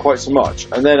album, not quite so much.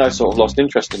 And then I sort of lost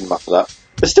interest in them after that.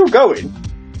 They're still going,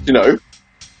 Don't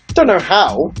know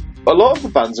how. A lot of the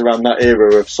bands around that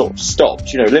era have sort of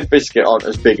stopped. Limp Bizkit aren't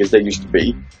as big as they used to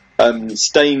be.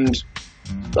 Stained,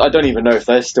 I don't even know if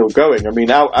they're still going. I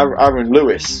mean, Aaron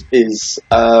Lewis is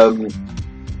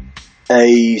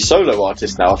a solo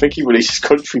artist now. I think he releases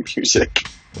country music.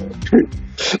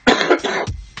 The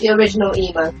original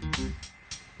emo.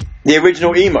 The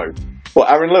original emo.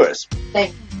 What, Aaron Lewis?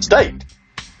 State.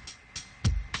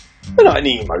 They're not an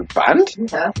emo band.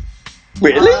 Yeah.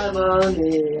 Really? I'm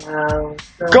only out.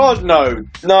 God, no.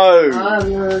 No.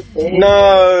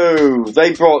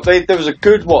 There was a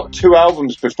good, 2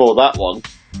 albums before that one.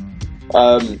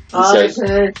 He says,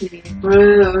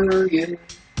 through you.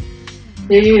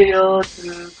 Feel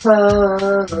to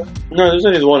come. no, there's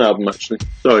only the one album actually.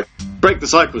 Sorry. Break the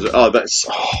Cycles. That's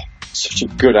such a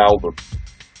good album.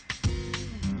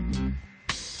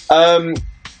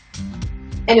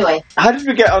 Anyway, How did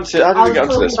we get onto I was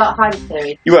talking this? about Hybrid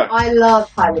Theory. You were. I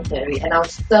loved Hybrid Theory, and I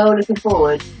was so looking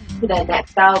forward to their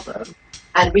next album.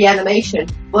 And Reanimation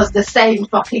was the same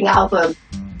fucking album,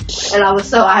 and I was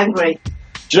so angry.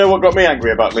 Do you know what got me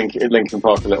angry about Linkin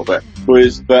Park a little bit?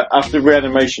 Was that after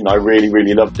Reanimation, I really,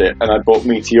 really loved it, and I bought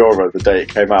Meteora the day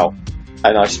it came out.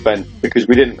 And I spent, because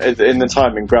we didn't, in the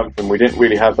time in Grantham, we didn't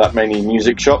really have that many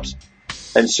music shops,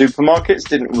 and supermarkets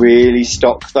didn't really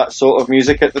stock that sort of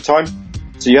music at the time.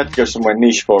 So you had to go somewhere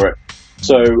niche for it.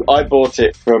 So I bought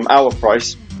it from our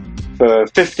price for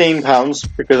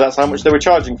 £15 because that's how much they were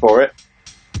charging for it.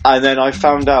 And then I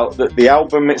found out that the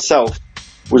album itself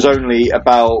was only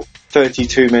about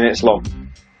 32 minutes long.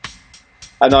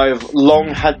 And I've long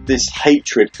had this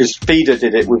hatred, because Feeder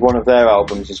did it with one of their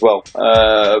albums as well.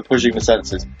 Pushing the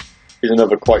Senses is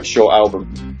another quite short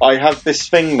album. I have this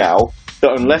thing now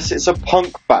that unless it's a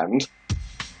punk band,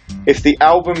 if the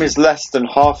album is less than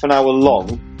half an hour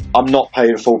long, I'm not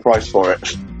paying full price for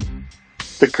it.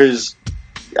 Because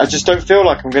I just don't feel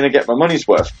like I'm going to get my money's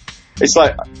worth. It's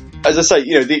like, as I say,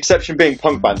 the exception being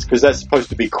punk bands, because they're supposed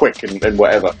to be quick and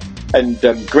whatever. And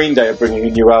Green Day are bringing a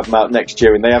new album out next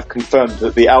year, and they have confirmed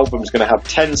that the album's going to have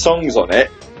 10 songs on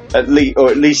it, at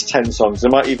least 10 songs.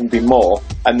 There might even be more,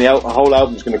 and the whole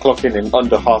album's going to clock in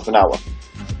under half an hour.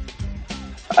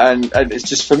 And it's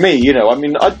just, for me, I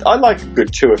mean, I like a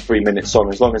good 2 or 3 minute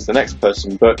song as long as the next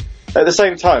person, but at the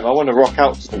same time, I want to rock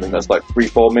out to something that's like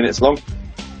 3-4 minutes long.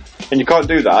 And you can't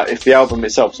do that if the album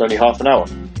itself is only half an hour.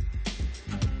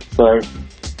 So,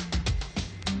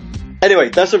 anyway,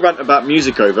 that's a rant about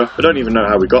music over. I don't even know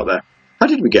how we got there. How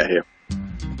did we get here?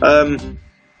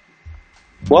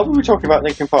 Why were we talking about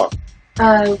Linkin Park?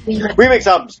 Remix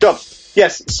albums, dubs.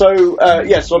 Yes, so I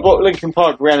bought Linkin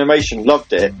Park Reanimation,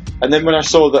 loved it, and then when I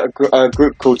saw that a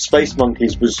group called Space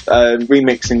Monkeys was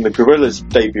remixing the Gorillaz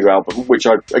debut album, which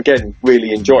I, again,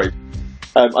 really enjoyed,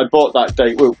 I bought that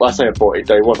day, well, I say I bought it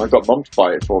day one, I got Mum to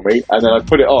buy it for me, and then I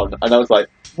put it on, and I was like,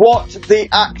 what the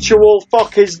actual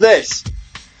fuck is this?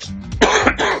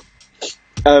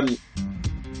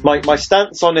 My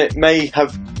stance on it may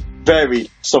have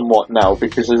varied somewhat now,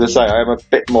 because as I say, I am a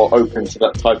bit more open to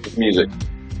that type of music.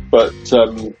 But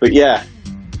yeah.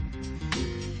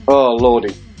 Oh, lordy.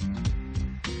 Do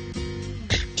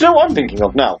you know what I'm thinking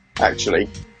of now, actually?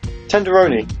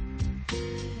 Tenderoni.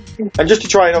 And just to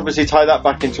try and obviously tie that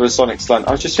back into a Sonic slant,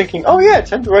 I was just thinking, oh yeah,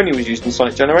 Tenderoni was used in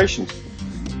Sonic Generations.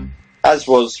 as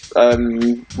was Na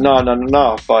Na Na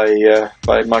Na by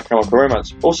My Chemical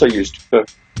Romance, also used for.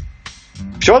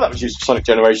 I'm sure that was used for Sonic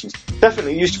Generations.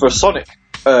 Definitely used for a Sonic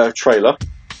trailer.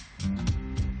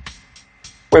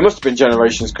 Well, it must have been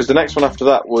Generations, because the next one after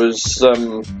that was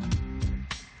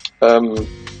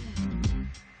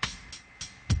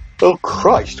oh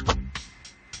Christ!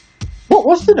 What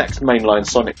was the next mainline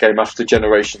Sonic game after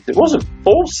Generations? It wasn't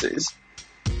Forces.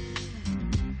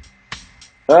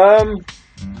 No.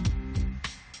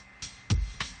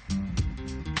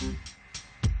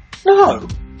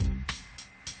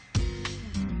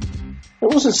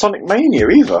 It wasn't Sonic Mania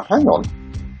either. Hang on.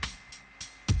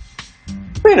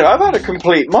 I've had a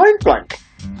complete mind blank.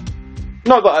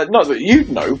 Not that you'd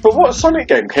know, but what Sonic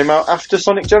game came out after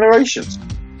Sonic Generations?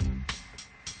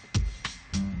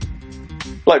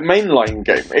 Like mainline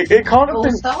game. It can't have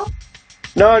been. All-Star?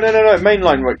 No.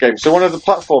 Mainline game. So one of the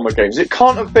platformer games. It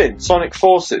can't have been Sonic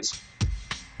Forces.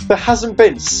 There hasn't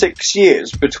been 6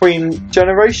 years between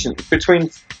Sonic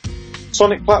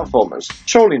platformers.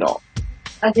 Surely not.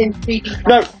 As in 3D.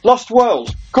 No, Lost World.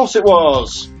 Of course it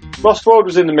was. Lost World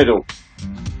was in the middle.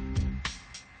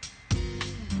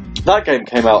 That game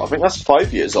came out, I think that's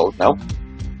 5 years old now.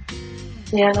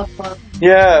 Yeah, that's one.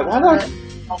 Yeah,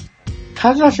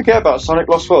 how did I forget about Sonic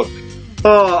Lost World?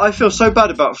 Oh, I feel so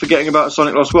bad about forgetting about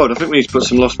Sonic Lost World. I think we need to put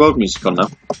some Lost World music on now.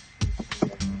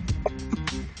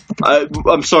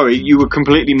 I'm sorry, you were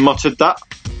completely muttered that.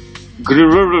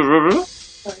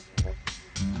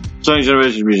 Sonic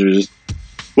Generations music.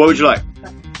 What would you like?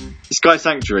 Sky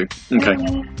Sanctuary. Okay.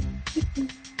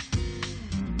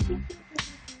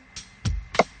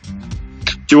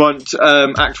 Do you want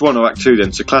Act 1 or Act 2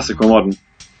 then? So classic or modern?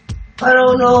 I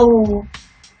don't know.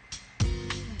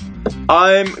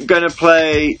 I'm going to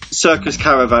play Circus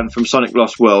Caravan from Sonic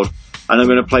Lost World, and I'm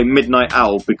going to play Midnight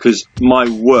Owl because, my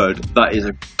word, that is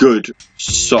a good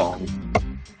song.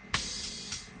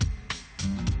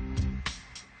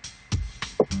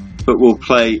 But we'll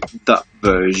play that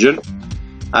version,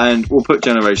 and we'll put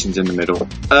Generations in the middle.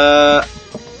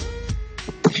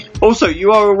 Also,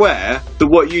 you are aware that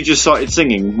what you just started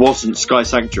singing wasn't Sky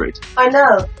Sanctuary. I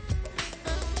know.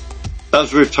 That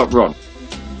was Rooftop Run.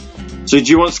 So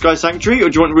do you want Sky Sanctuary or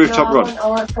do you want Rooftop Run? I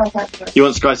want Sky Sanctuary. You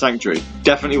want Sky Sanctuary?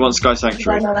 Definitely want Sky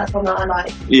Sanctuary. I know that's one that I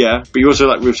like. Yeah, but you also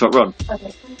like Rooftop Run.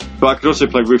 Okay. But I could also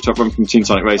play Rooftop Run from Teen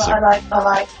Sonic Racing. But I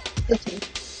like City.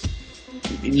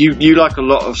 You like a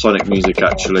lot of Sonic music,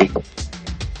 actually.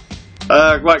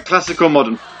 Right, classic or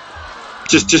modern?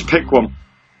 Just pick one.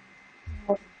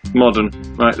 Modern.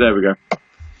 Right, there we go.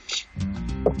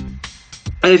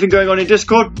 Anything going on in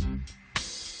Discord?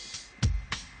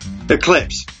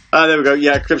 Eclipse. There we go.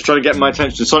 Yeah, Eclipse trying to get my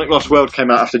attention. Sonic Lost World came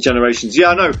out after Generations. Yeah,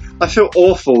 I know. I feel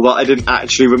awful that I didn't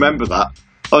actually remember that.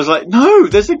 I was like, no,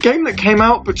 there's a game that came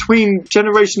out between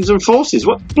Generations and Forces.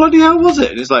 What bloody hell was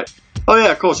it? And it's like, oh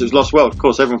yeah, of course, it was Lost World. Of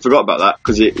course, everyone forgot about that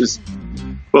because it was...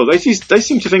 Well, they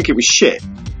seem to think it was shit.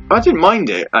 I didn't mind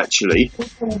it, actually.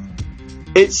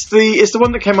 It's the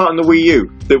one that came out on the Wii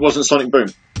U that wasn't Sonic Boom.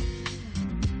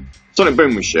 Sonic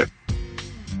Boom was shit.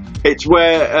 It's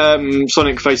where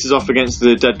Sonic faces off against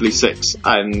the Deadly Six,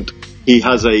 and he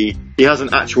has an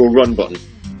actual run button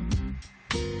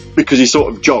because he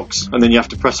sort of jogs, and then you have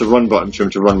to press a run button for him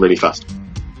to run really fast.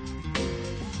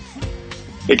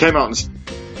 It came out on...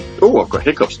 Oh, I've got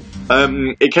hiccups.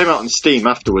 It came out on Steam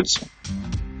afterwards,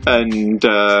 and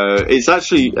it's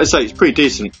actually, I say, it's pretty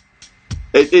decent.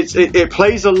 It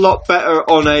plays a lot better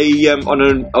on a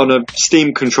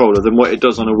Steam controller than what it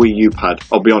does on a Wii U pad.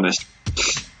 I'll be honest.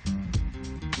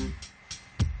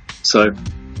 So,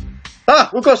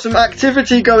 we've got some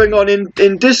activity going on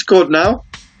in Discord now.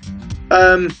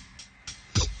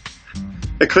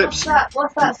 Eclipse.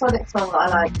 What's that Sonic song that I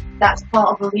like? That's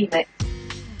part of a remix.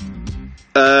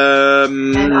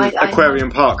 Aquarium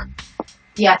Park.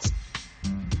 Yes.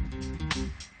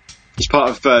 It's part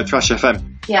of Trash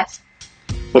FM. Yes.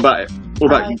 What about it? What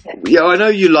about I like you? it. Yeah, I know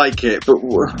you like it, but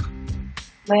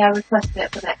May I request it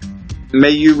for next?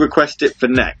 may you request it for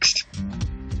next?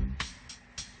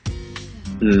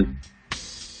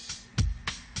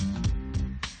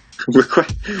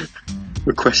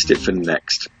 Request it for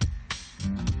next.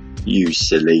 You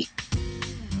silly.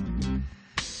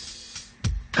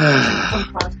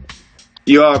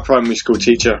 You are a primary school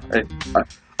teacher.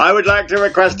 I would like to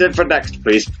request it for next,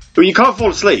 please. But you can't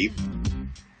fall asleep.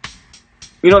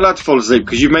 You're not allowed to fall asleep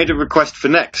because you've made a request for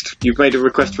next. You've made a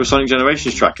request for a Sonic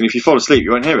Generations track, and if you fall asleep,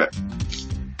 you won't hear it.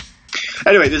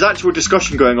 Anyway, there's actual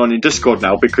discussion going on in Discord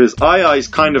now because II's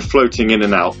kind of floating in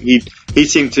and out.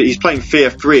 He's playing Fear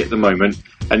 3 at the moment,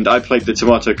 and I played the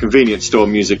Tomato convenience store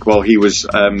music while he was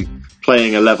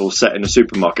playing a level set in a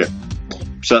supermarket.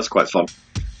 so that's quite fun.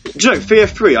 Do you know, Fear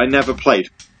 3 I never played.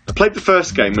 I played the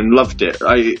first game and loved it.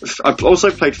 I've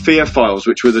also played Fear Files,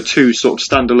 which were the two sort of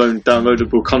standalone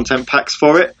downloadable content packs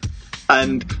for it,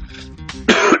 and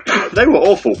they were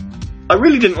awful. I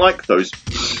really didn't like those.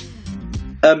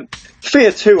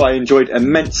 Fear 2 I enjoyed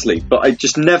immensely, but I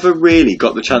just never really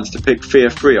got the chance to pick Fear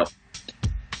 3 up.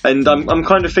 And I'm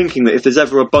kind of thinking that if there's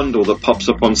ever a bundle that pops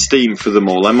up on Steam for them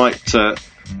all, I might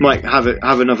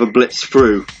have another blitz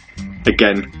through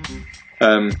again.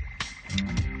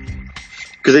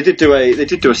 Because they did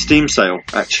do a Steam sale,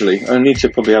 actually. I need to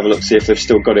probably have a look, see if they've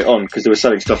still got it on, because they were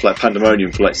selling stuff like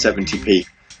Pandemonium for like 70p,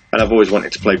 and I've always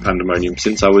wanted to play Pandemonium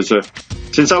since I was a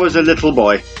little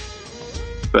boy.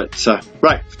 But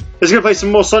right, let's go play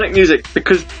some more Sonic music,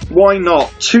 because why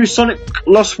not? 2 Sonic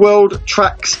Lost World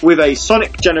tracks with a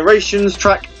Sonic Generations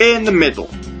track in the middle,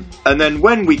 and then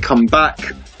when we come back,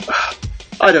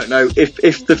 I don't know,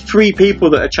 if the 3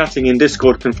 people that are chatting in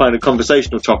Discord can find a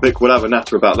conversational topic, we'll have a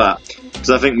natter about that.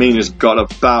 Because I think Mina's got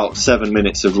about 7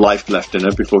 minutes of life left in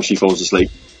her before she falls asleep.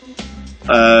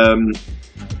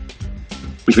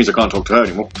 Which means I can't talk to her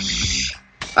anymore.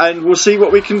 And we'll see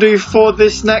what we can do for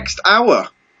this next hour.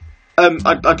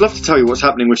 I'd love to tell you what's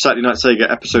happening with Saturday Night Sega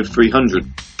episode 300,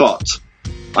 but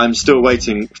I'm still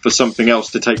waiting for something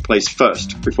else to take place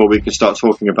first before we can start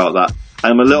talking about that.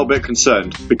 And I'm a little bit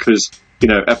concerned because, you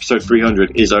know, episode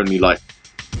 300 is only like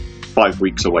 5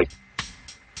 weeks away.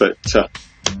 But,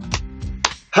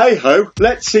 hey ho,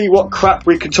 let's see what crap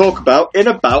we can talk about in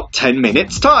about 10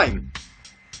 minutes time.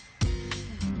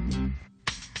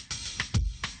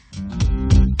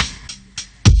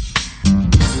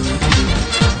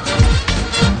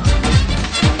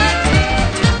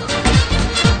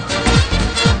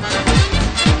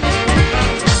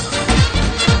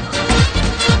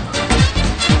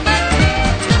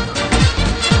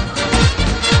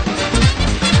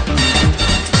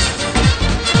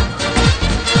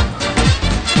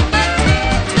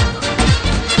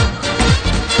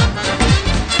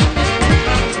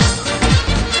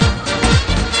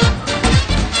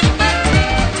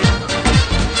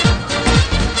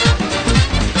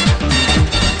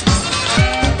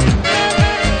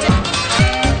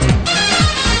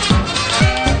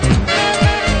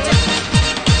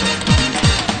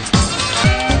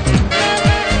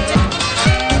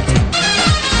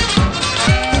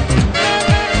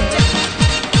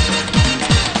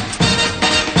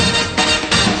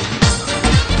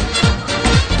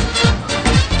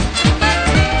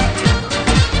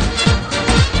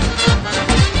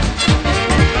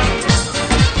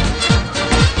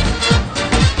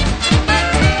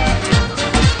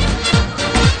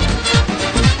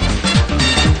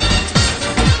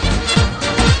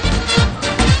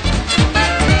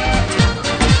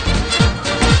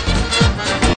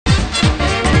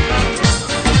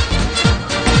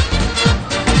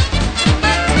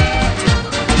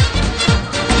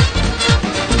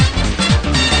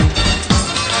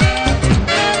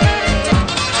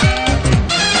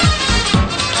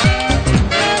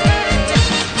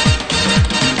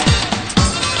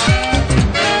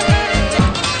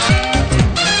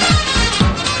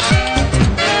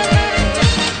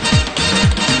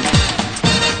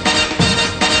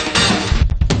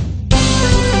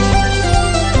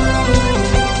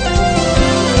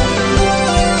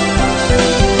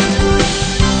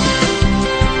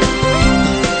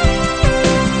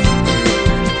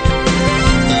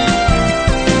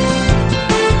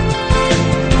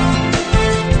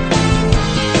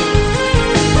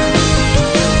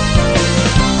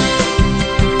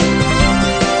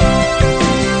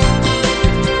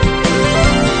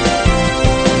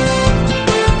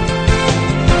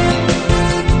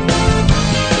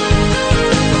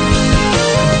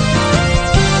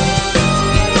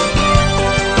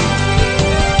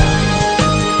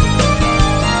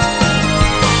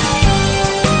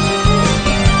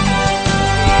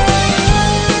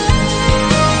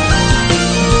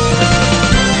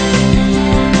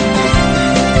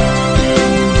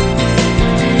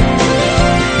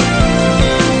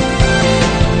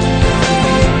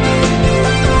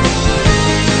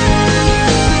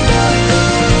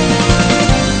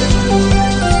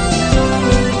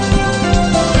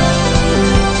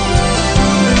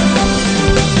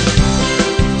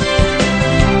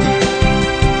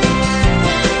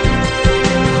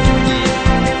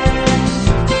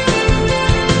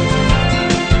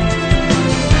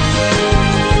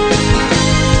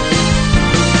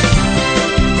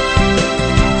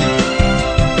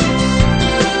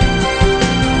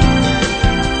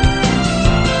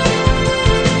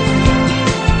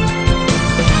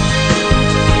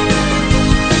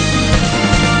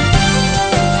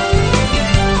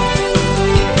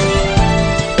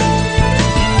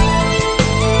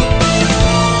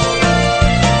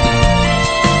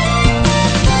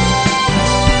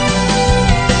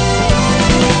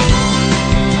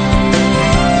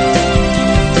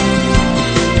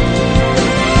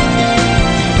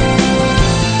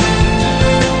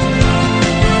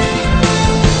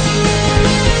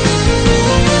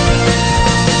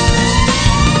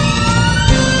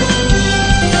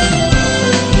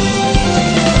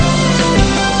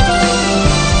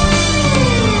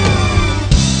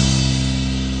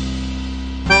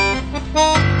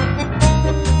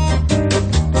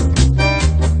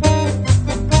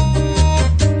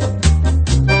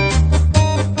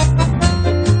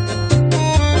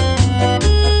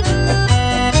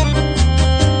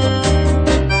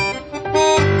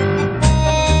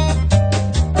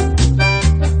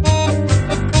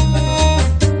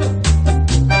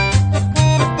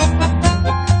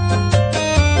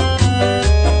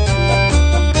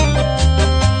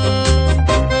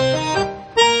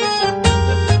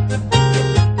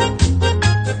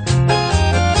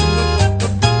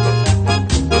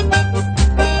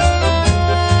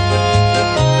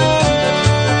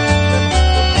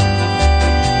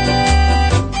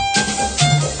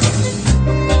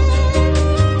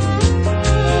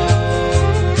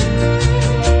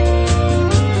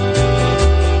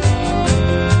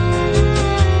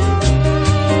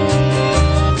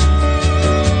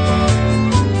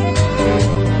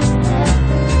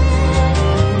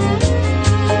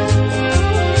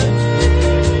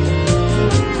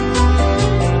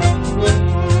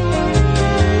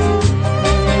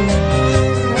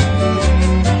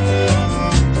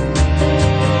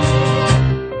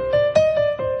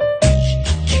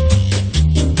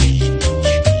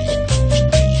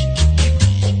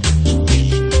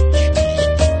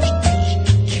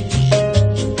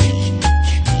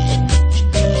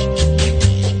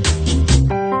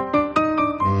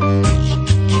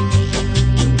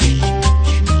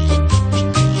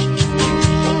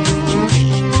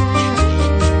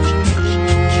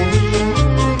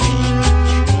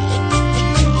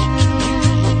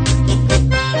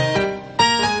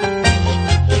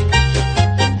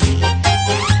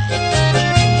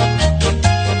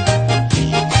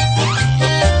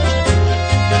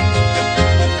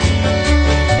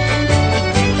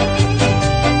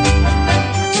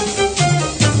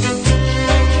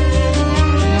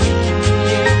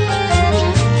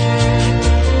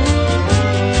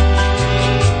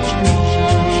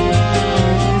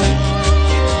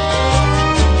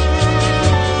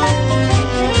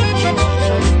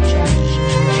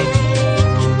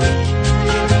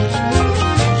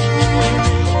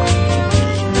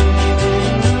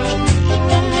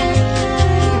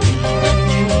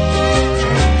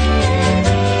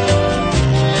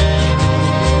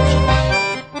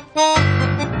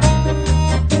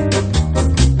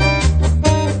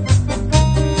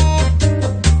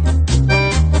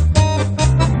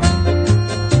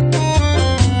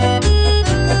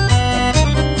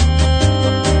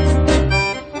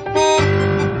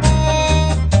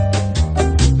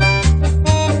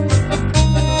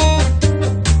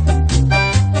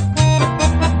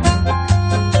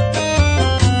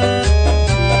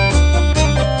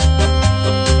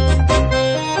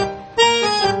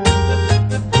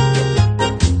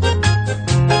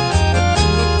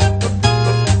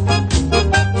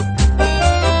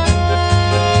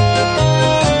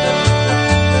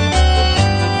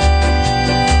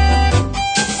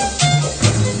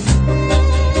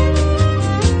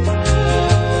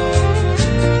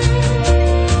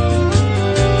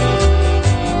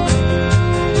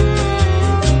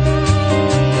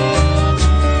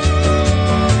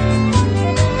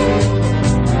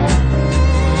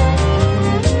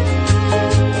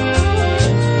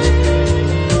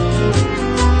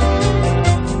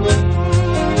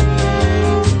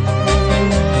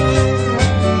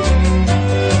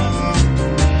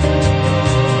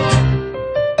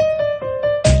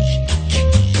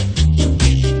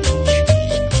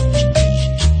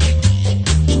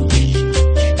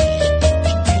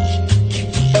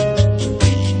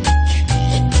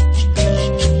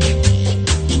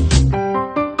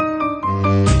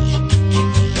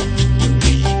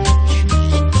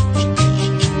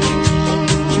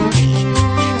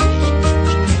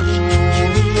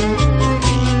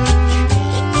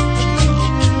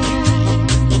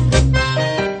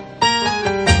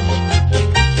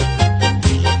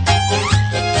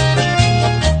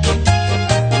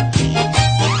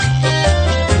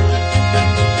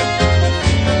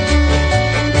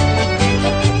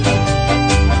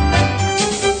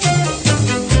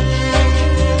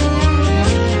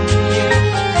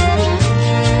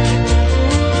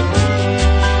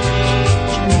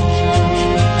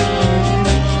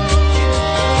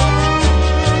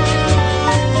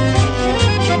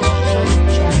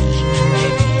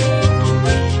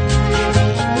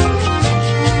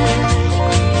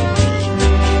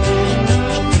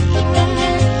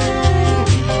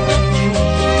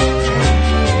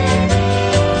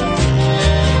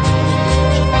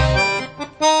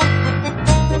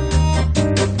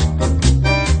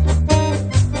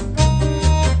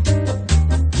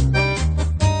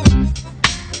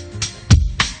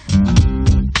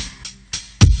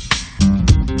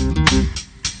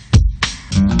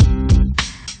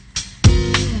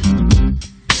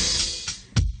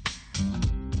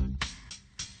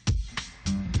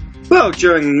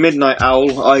 during Midnight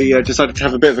Owl, I decided to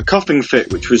have a bit of a coughing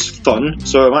fit, which was fun.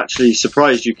 So I'm actually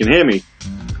surprised you can hear me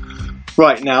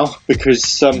right now,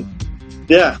 because,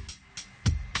 yeah.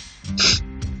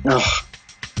 Oh,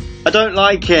 I don't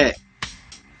like it.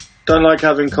 Don't like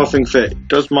having coughing fit. It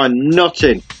does my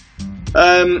nutting.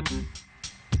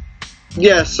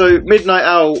 Yeah, so Midnight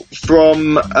Owl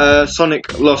from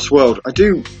Sonic Lost World.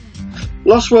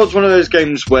 Lost World's one of those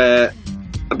games where,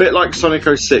 a bit like Sonic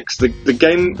 06, the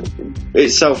game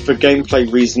itself, for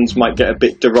gameplay reasons, might get a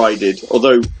bit derided.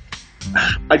 Although,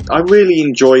 I really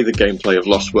enjoy the gameplay of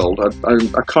Lost World.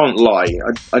 I can't lie.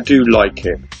 I do like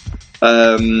it.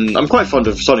 I'm quite fond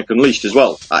of Sonic Unleashed as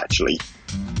well, actually.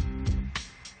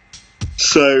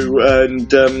 So, and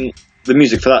the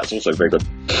music for that is also very good.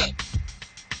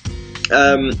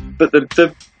 But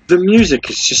the music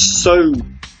is just so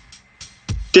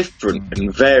different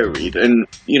and varied, and,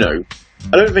 you know,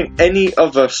 I don't think any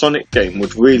other Sonic game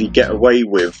would really get away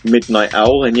with Midnight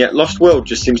Owl, and yet Lost World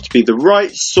just seems to be the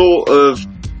right sort of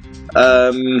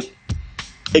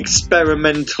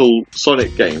experimental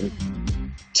Sonic game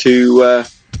to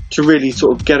really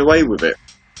sort of get away with it,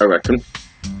 I reckon.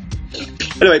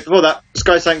 Anyway, before that,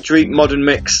 Sky Sanctuary, Modern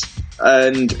Mix,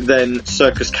 and then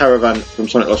Circus Caravan from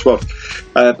Sonic Lost World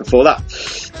before that,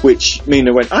 which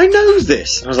Mina went, I know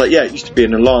this! I was like, yeah, it used to be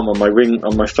an alarm on my ring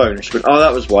on my phone. And she went, oh,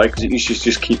 that was why, because it used to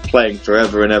just keep playing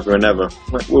forever and ever and ever.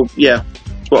 I'm like, well, yeah,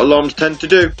 that's what alarms tend to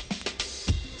do.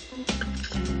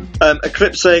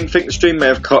 Eclipse saying, think the stream may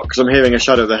have cut because I'm hearing a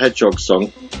Shadow the Hedgehog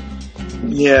song.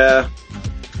 Yeah.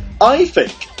 I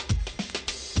think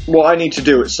what I need to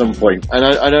do at some point, and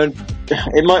I don't,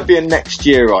 it might be a next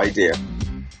year idea,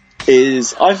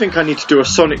 is I think I need to do a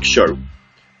Sonic show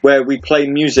where we play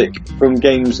music from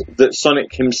games that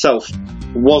Sonic himself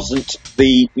wasn't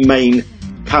the main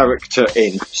character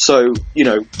in. So, you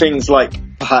know, things like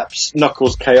perhaps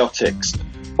Knuckles Chaotix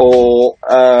or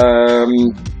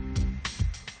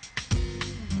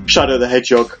Shadow the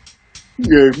Hedgehog, you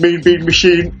know, Mean Bean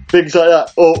Machine, things like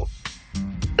that, or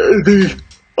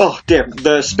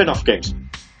the spin-off games.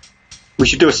 We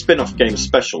should do a spin-off game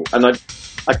special, and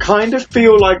I kind of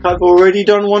feel like I've already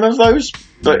done one of those,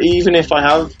 but even if I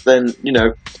have, then, you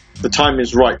know, the time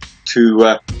is right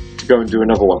to go and do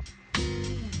another one.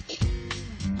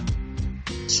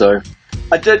 So,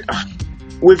 I did,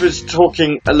 with us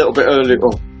talking a little bit earlier,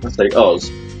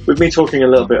 with me talking a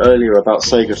little bit earlier about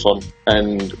Segathon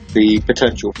and the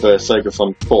potential for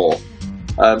Segathon 4,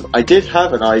 I did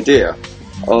have an idea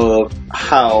of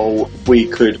how we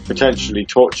could potentially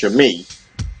torture me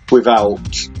without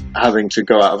having to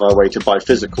go out of our way to buy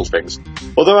physical things.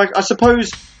 Although I suppose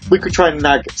we could try and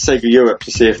nag Sega Europe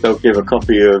to see if they'll give a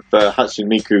copy of Hatsune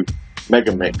Miku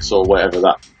Mega Mix or whatever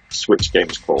that Switch game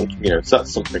is called. You know, so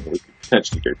that's something we could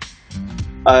potentially do.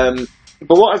 But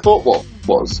what I thought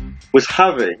was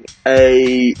having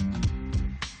a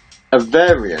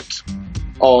variant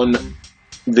on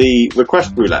the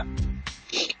request roulette.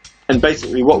 And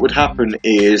basically what would happen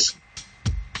is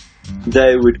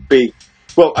there would be...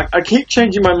 Well, I keep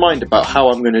changing my mind about how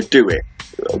I'm going to do it.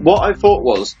 What I thought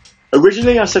was...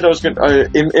 Originally I said I was going to...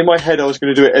 in my head I was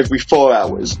going to do it every 4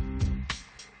 hours.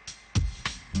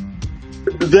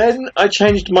 Then I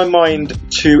changed my mind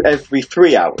to every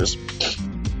 3 hours.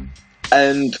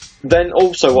 And then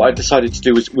also what I decided to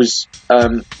do was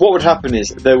what would happen is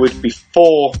there would be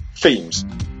 4 themes.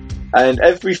 And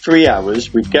every 3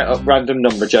 hours, we'd get a random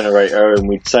number generator and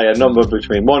we'd say a number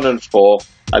between 1 and 4,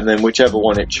 and then whichever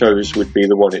one it chose would be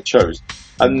the one it chose.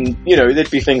 And, you know, there'd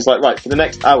be things like, right, for the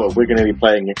next hour, we're going to be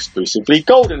playing exclusively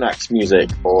Golden Axe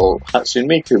music, or Hatsune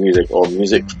Miku music, or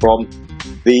music from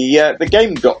the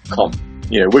Game.com.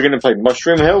 You know, we're going to play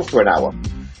Mushroom Hill for an hour.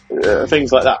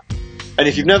 Things like that. And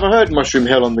if you've never heard Mushroom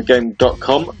Hill on the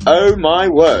Game.com, oh my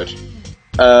word.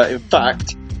 In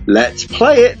fact, let's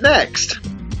play it next.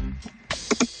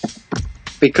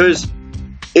 Because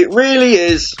it really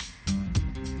is,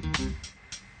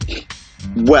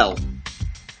 well,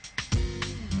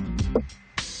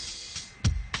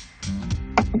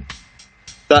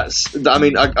 I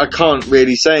can't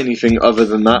really say anything other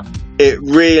than that. It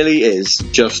really is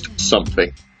just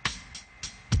something.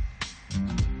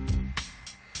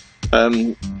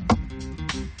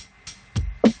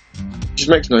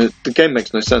 The game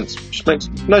makes no sense. Just makes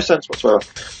no sense whatsoever.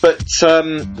 But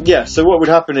yeah, so what would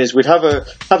happen is we'd have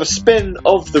a spin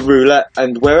of the roulette,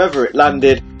 and wherever it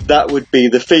landed, that would be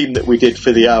the theme that we did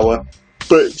for the hour.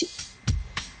 But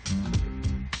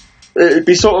it'd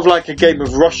be sort of like a game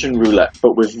of Russian roulette,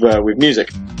 but with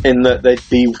music. In that there'd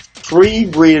be 3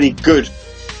 really good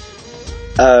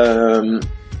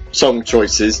song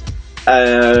choices,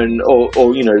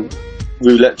 or you know,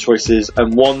 roulette choices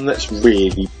and one that's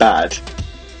really bad.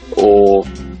 Or,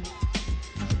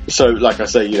 so like I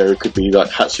say, it could be like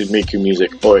Hatsune Miku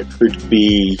music, or it could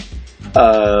be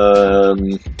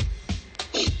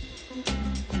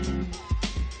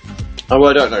oh,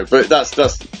 I don't know, but that's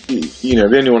the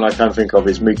only one I can think of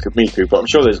is Miku, but I'm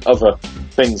sure there's other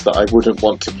things that I wouldn't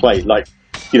want to play. Like,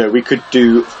 we could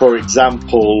do, for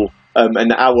example,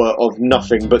 an hour of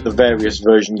nothing but the various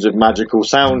versions of Magical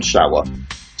Sound Shower.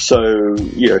 So,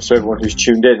 so everyone who's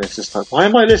tuned in, it's just like, why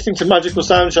am I listening to Magical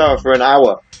Sound Shower for an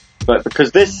hour? But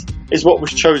because this is what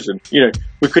was chosen.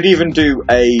 We could even do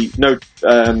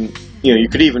you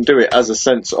could even do it as a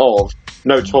sense of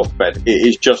no talk bed. It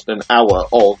is just an hour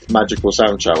of Magical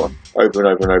Sound Shower over and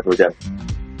over and over again.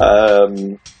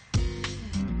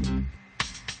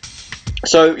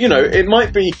 So, it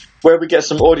might be where we get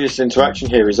some audience interaction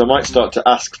here is I might start to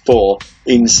ask for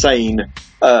insane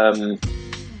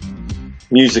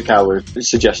music hour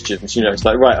suggestions. It's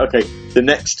like, right, okay, the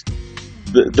next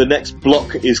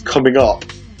block is coming up.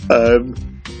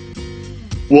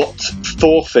 What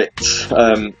forfeit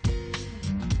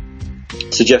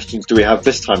suggestions do we have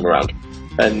this time around?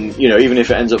 And even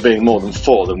if it ends up being more than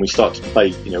 4, then we start to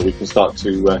play. We can start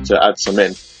to add some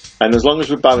in, and as long as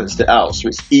we balanced it out, so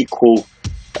it's equal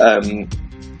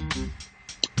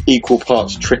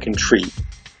parts trick and treat,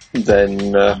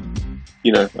 then I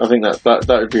think that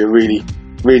would be a really,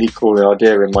 really cool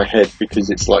idea in my head, because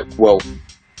it's like, well,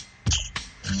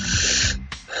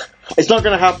 it's not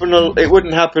going to happen. It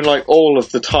wouldn't happen like all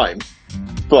of the time,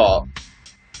 but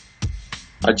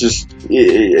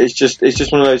it's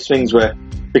just one of those things where,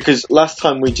 because last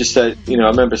time we just said, I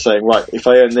remember saying, right, if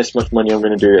I earn this much money, I'm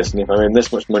going to do this, and if I earn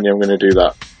this much money, I'm going to do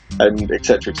that, and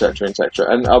etc., etc., etc.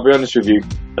 And I'll be honest with you,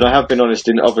 and I have been honest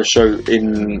in other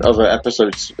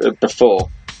episodes before,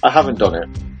 I haven't done it.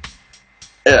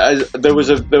 There was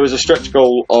a stretch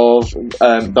goal of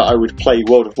that I would play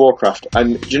World of Warcraft,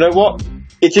 and do you know what?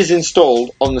 It is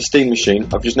installed on the Steam machine.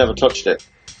 I've just never touched it.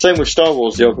 Same with Star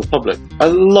Wars: The Old Republic. I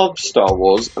love Star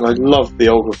Wars, and I love the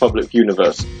Old Republic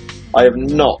universe. I have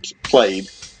not played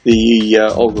the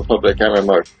Old Republic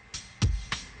MMO.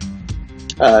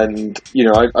 And,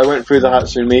 I went through the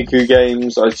Hatsune Miku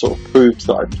games. I sort of proved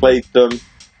that I played them.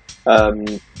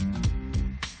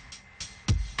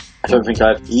 I don't think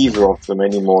I have either of them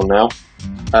anymore now.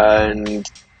 And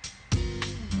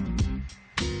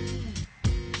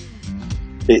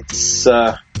it's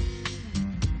I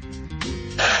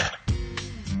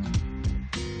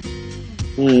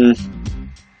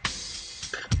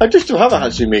just still have a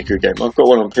Hatsune Miku game. I've got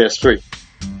one on PS3,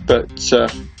 but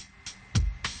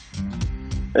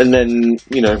and then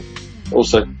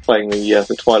also playing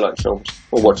the Twilight films,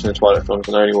 or watching the Twilight films,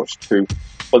 and I only watched 2.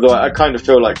 Although I kind of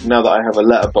feel like now that I have a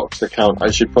Letterboxd account,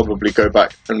 I should probably go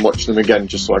back and watch them again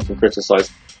just so I can criticise.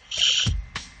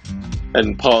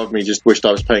 And part of me just wished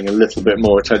I was paying a little bit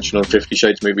more attention on 50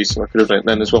 Shades movies, so I could have done it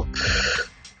then as well.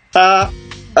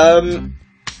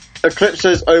 Eclipse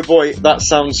says, "Oh boy, that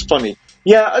sounds funny."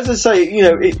 Yeah, as I say,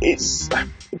 it's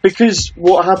because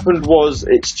what happened was,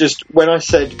 it's just when I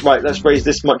said, right, let's raise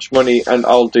this much money and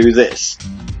I'll do this,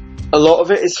 a lot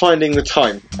of it is finding the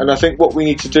time. And I think what we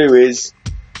need to do is,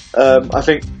 I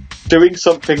think doing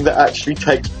something that actually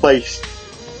takes place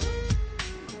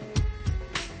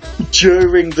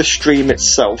during the stream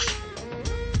itself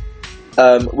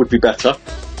would be better,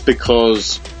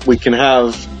 because we can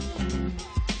have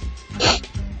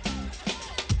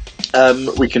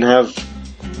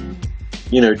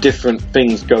different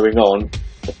things going on,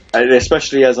 and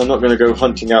especially as I'm not going to go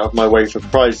hunting out of my way for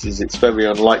prizes, it's very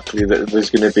unlikely that there's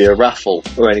going to be a raffle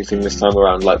or anything this time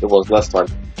around like there was last time.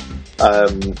 I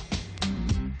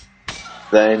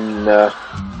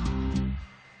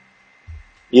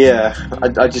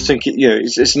just think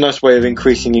it's a nice way of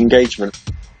increasing engagement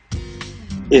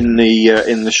in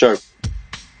the show.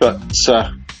 But as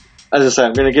I say,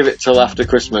 I'm going to give it till after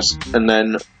Christmas, and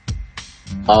then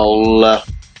I'll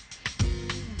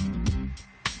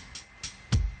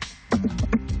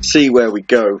see where we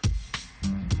go.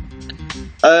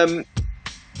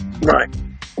 Right,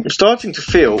 I'm starting to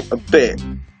feel a bit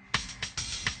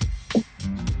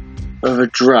of a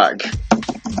drag.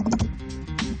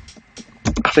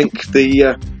 I think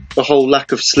the whole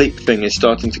lack of sleep thing is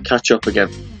starting to catch up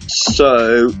again.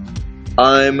 So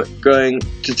I'm going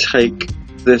to take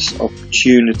this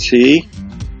opportunity,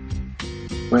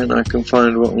 when I can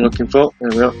find what I'm looking for. There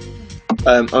we are.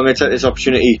 I'm going to take this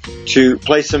opportunity to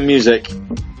play some music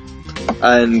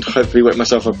and hopefully wake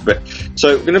myself up a bit.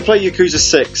 So I'm going to play Yakuza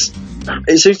 6.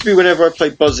 It seems to be whenever I play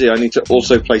Buzzy, I need to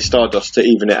also play Stardust to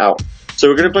even it out. So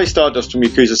we're going to play Stardust from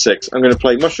Yakuza 6. I'm going to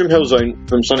play Mushroom Hill Zone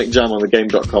from Sonic Jam on the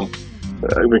Game.com.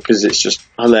 because it's just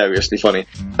hilariously funny.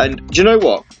 And do you know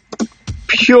what?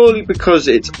 Purely because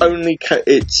I'm going to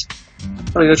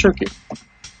choke you.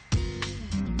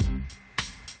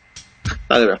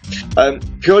 There we are.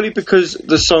 Purely because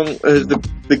the song,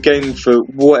 the game, for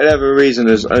whatever reason,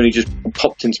 has only just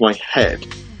popped into my head.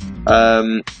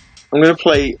 I'm going to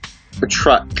play a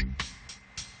track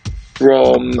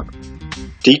from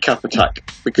Decap Attack,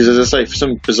 because, as I say, for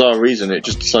some bizarre reason, it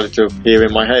just decided to appear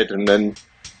in my head, and then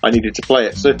I needed to play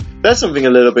it. So that's something a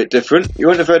little bit different. You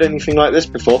won't have heard anything like this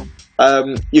before.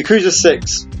 Yakuza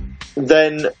 6,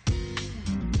 then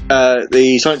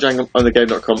the Sonic Jam on the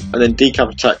Game.com, and then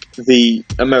Decap Attack, the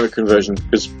American version,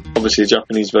 because obviously the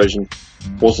Japanese version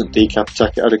wasn't Decap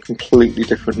Attack, it had a completely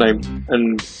different name,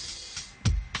 and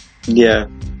yeah,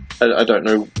 I don't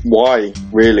know why,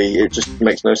 really, it just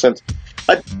makes no sense.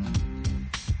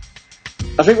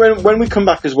 I think when we come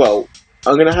back as well,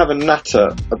 I'm going to have a natter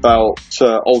about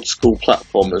old school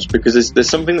platformers, because there's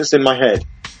something that's in my head,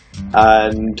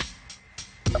 and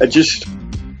I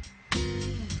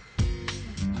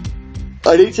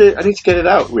need to get it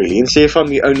out, really, and see if I'm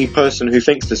the only person who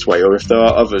thinks this way, or if there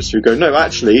are others who go, no,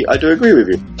 actually, I do agree with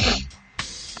you.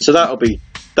 So that'll be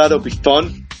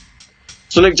fun.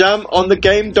 Sonic Jam on the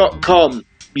Game.com.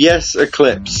 Yes,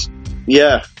 Eclipse.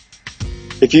 Yeah.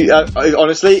 If you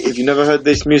honestly, if you've never heard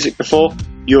this music before,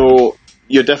 you're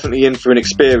definitely in for an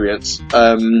experience.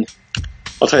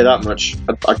 I'll tell you that much.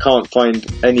 I can't find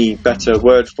any better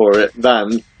word for it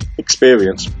than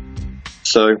experience.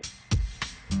 So,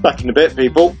 back in a bit,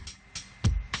 people.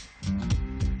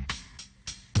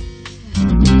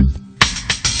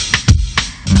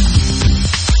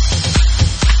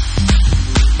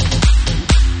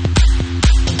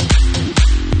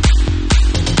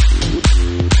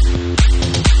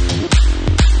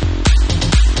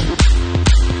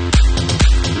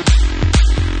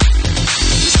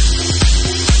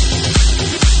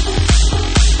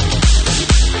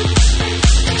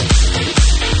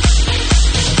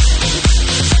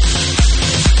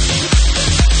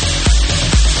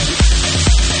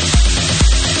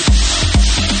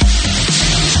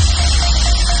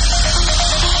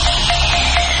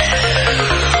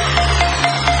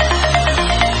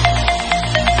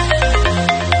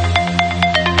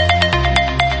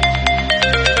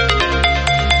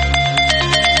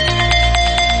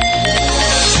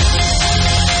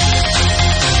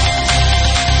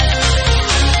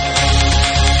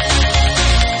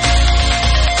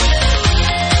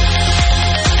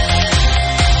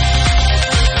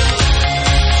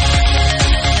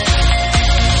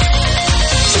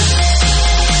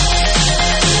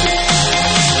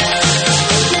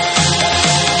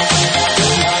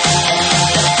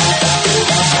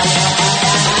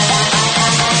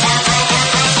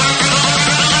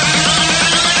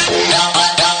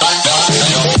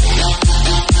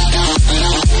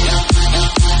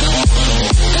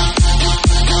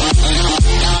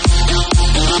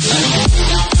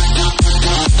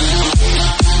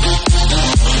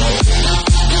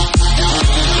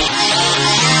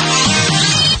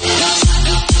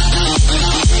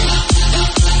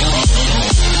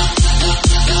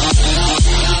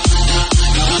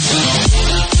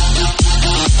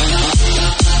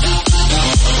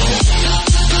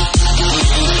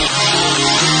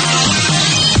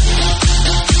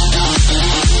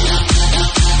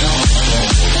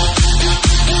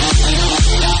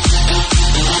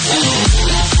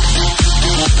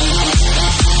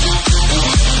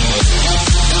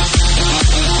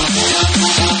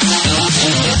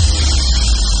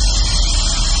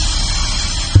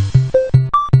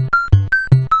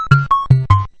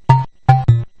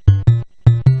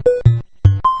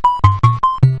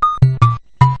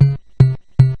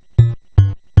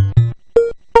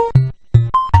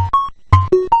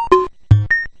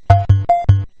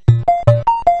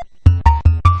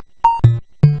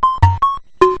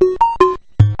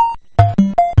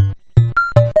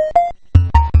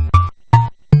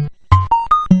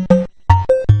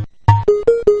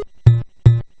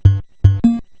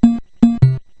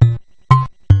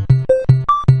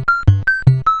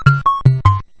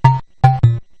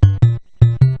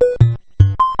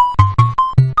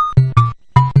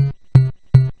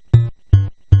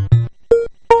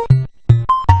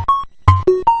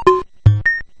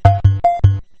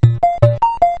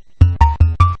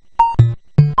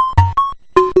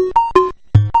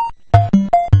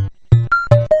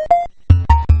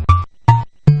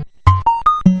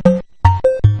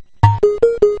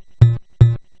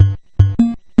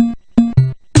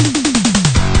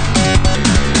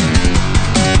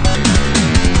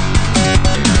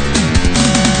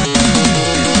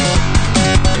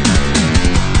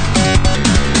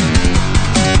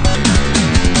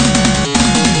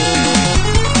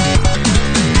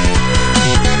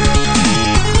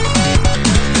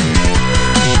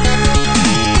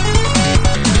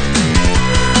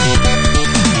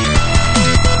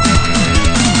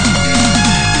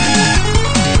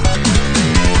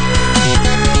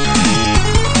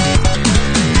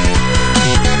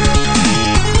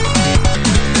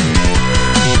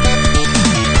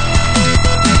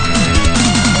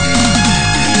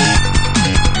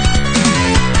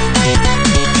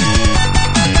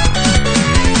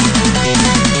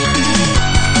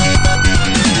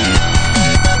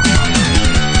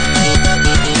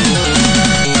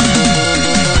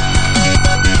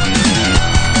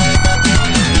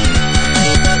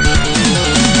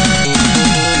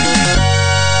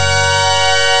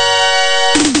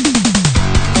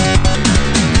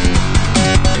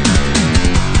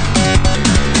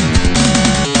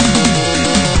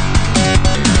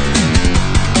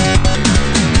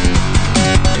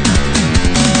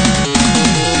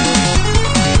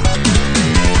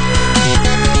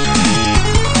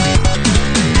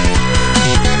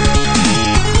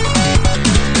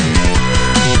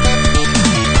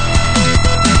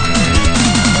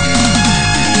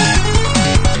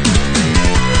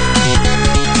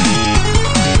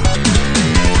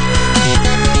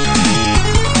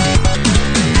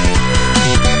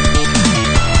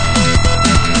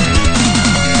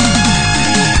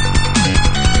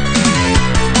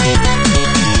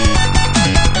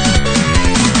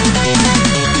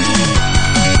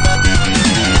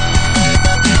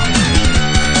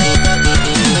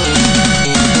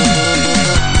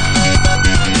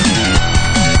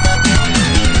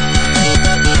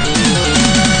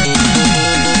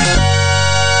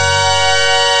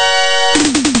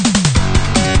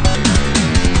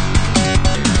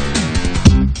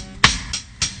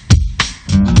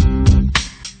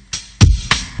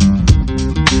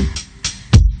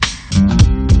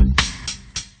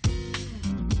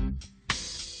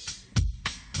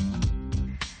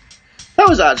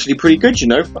 was actually pretty good, you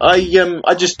know. I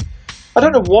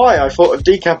don't know why I thought of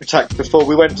Decap Attack before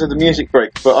we went to the music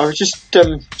break, but I was just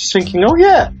thinking, oh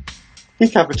yeah,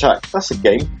 Decap Attack, that's a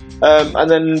game. And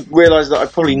then realised that I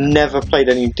probably never played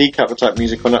any Decap Attack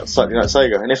music on that Saturday Night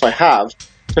Sega, and if I have,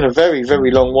 it's been a very,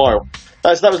 very long while.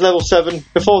 So that was level 7.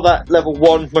 Before that, level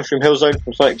 1, Mushroom Hill Zone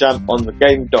from Sonic Jam on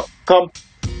thegame.com.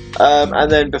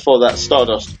 And then before that,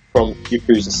 Stardust from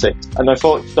Yakuza 6. And I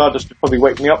thought Stardust would probably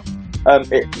wake me up.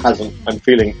 It hasn't. I'm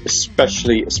feeling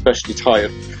especially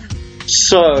tired.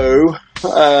 So,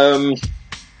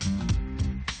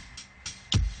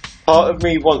 part of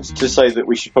me wants to say that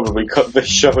we should probably cut this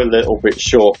show a little bit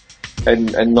short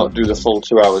and not do the full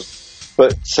 2 hours.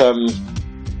 But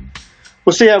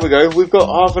we'll see how we go. We've got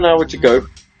half an hour to go.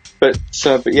 But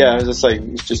yeah, as I say,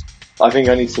 it's just, I think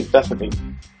I need to definitely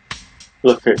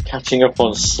look at catching up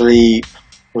on sleep.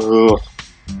 Ugh.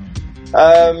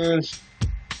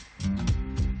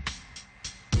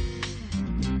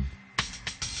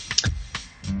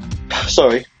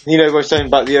 Sorry, you know what I was saying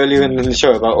about the earlier in the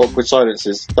show about awkward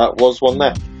silences? That was one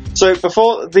there. So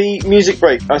before the music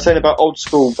break, I was saying about old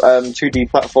school 2D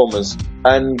platformers,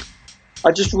 and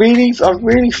I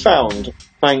really found,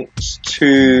 thanks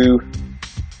to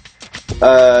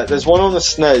there's one on the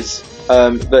SNES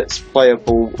that's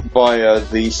playable via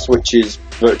the Switch's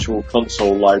Virtual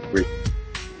Console library.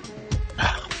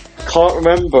 Can't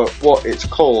remember what it's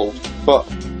called, but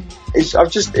it's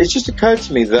just occurred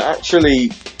to me that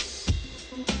actually,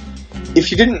 if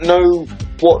you didn't know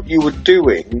what you were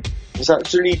doing, it's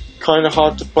actually kind of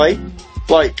hard to play.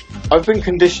 Like, I've been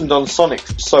conditioned on Sonic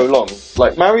for so long.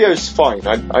 Like, Mario's fine.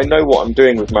 I know what I'm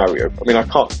doing with Mario. I mean, I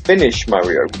can't finish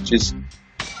Mario, which is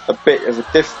a bit of a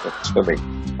difference for me.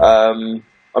 I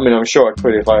mean, I'm sure I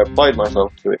could if I applied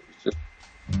myself to it. It's just,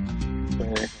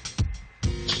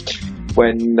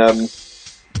 when I'm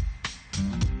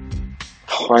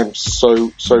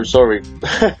so sorry.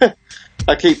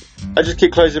 I just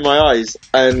keep closing my eyes,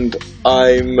 and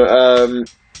I'm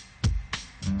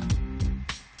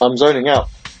zoning out.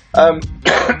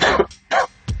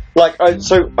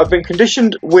 So I've been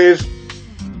conditioned with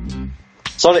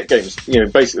Sonic games, you know,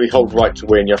 basically hold right to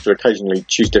win. You have to occasionally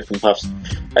choose different paths,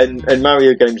 and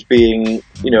Mario games being,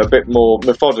 you know, a bit more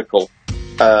methodical.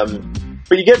 But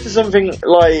you get to something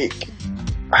like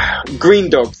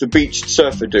Green Dog, the beached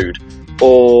surfer dude,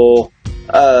 or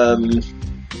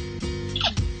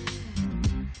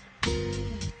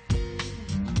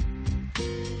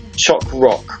Choc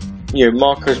Rock, you know,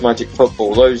 Marco's Magic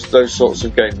Football, those sorts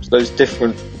of games, those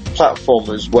different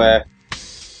platformers where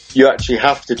you actually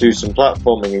have to do some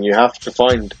platforming and you have to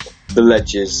find the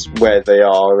ledges where they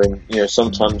are, and you know,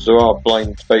 sometimes there are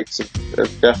blind fates of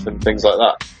death and things like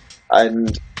that.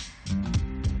 And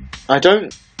I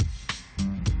don't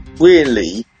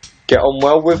really get on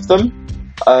well with them.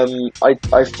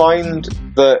 I find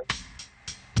that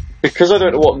because I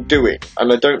don't know what I'm doing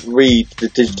and I don't read the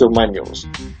digital manuals,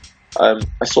 I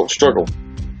sort of struggle.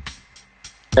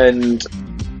 And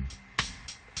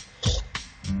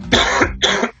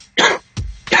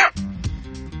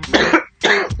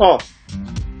oh,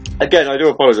 again, I do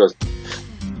apologise.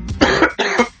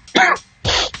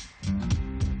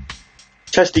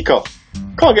 Chesty cough.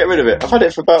 Can't get rid of it. I've had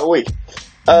it for about a week.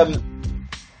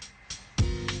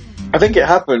 I think it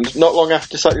happened not long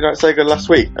after Saturday Night Sega last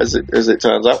week, as it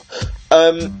turns out.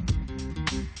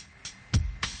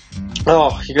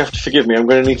 Oh, you're gonna have to forgive me. I'm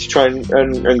going to need to try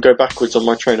and go backwards on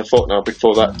my train of thought now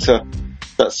before that's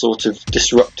sort of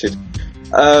disrupted.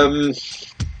 No,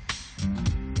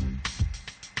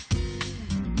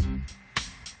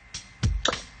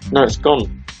 it's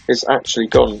gone. It's actually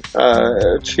gone.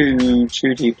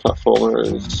 2D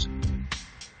platformers.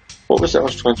 What was it I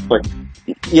was trying to play?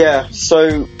 Yeah,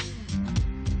 so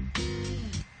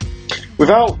here we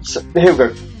go.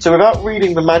 So without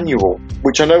reading the manual,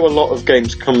 which I know a lot of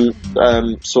games come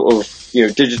sort of, you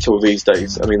know, digital these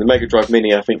days. I mean, the Mega Drive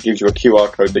Mini, I think, gives you a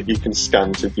QR code that you can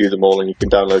scan to view them all, and you can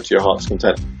download to your heart's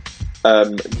content.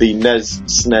 The NES,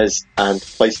 SNES, and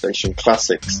PlayStation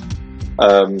Classics,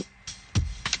 I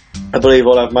believe,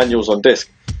 all have manuals on disc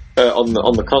on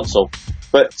the console,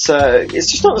 but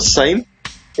it's just not the same.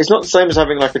 It's not the same as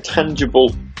having like a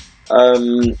tangible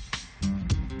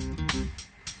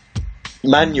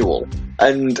manual.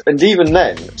 And even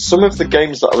then, some of the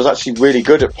games that I was actually really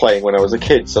good at playing when I was a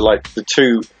kid, so like the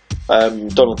two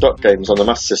Donald Duck games on the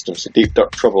Master System, so Deep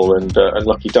Duck Trouble and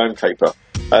Lucky Dime Caper,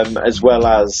 as well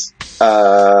as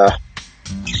the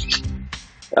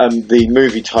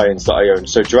movie tie-ins that I own,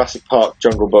 so Jurassic Park,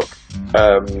 Jungle Book,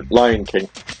 Lion King,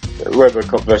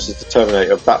 RoboCop versus the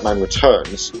Terminator, Batman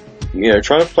Returns. You know,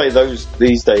 trying to play those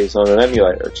these days on an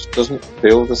emulator just doesn't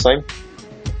feel the same.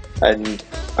 and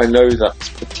I know that's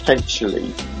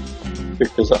potentially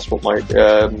because that's what my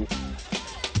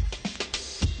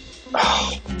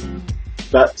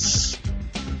that's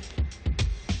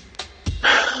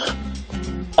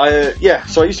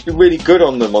so I used to be really good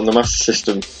on them on the Master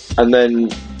System, and then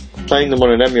playing them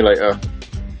on an emulator,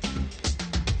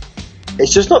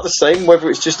 it's just not the same, whether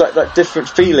it's just like that different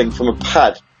feeling from a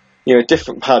pad, a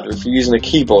different pad if you're using a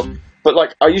keyboard. But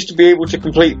like, I used to be able to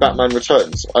complete Batman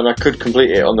Returns, and I could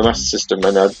complete it on the Master System,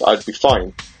 and I'd be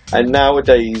fine. And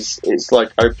nowadays, it's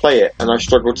like, I play it, and I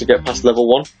struggle to get past level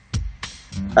 1.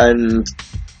 And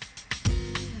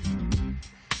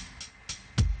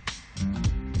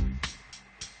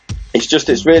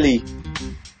it's really,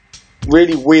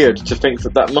 really weird to think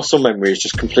that muscle memory is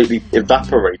just completely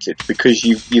evaporated because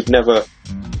you've never,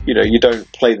 you don't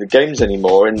play the games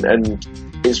anymore, and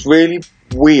it's really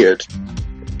weird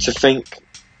to think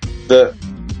that,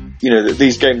 that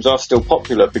these games are still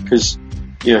popular because,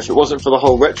 if it wasn't for the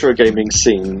whole retro gaming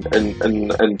scene and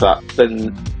that,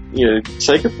 then,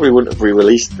 Sega probably wouldn't have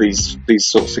re-released these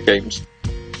sorts of games.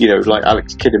 Like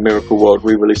Alex Kidd in Miracle World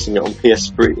re-releasing it on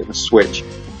PS3 and the Switch.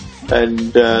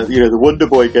 And, the Wonder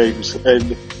Boy games,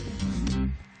 and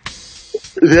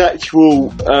the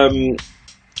actual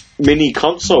mini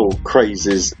console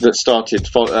crazes that started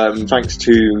thanks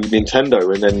to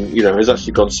Nintendo, and then, has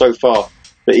actually gone so far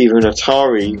that even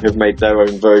Atari have made their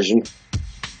own version,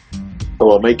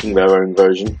 or are making their own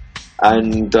version,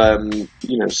 and,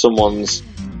 someone's,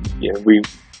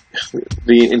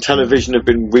 the Intellivision have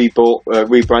been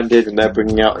rebranded, and they're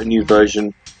bringing out a new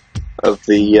version of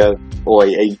the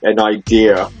an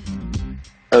idea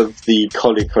of the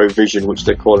ColecoVision, which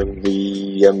they're calling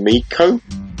the Amico,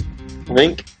 I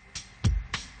think.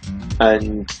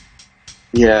 And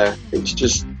it's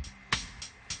just,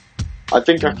 I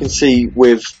think I can see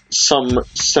with some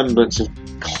semblance of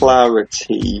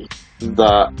clarity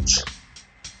that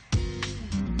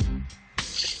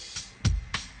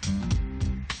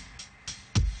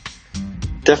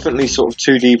definitely sort of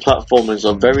 2D platformers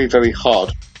are very, very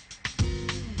hard.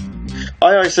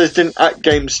 II says, didn't At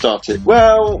Games start it?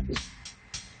 Well,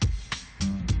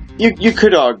 you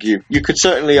could argue. You could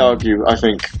certainly argue, I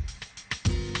think.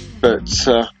 But,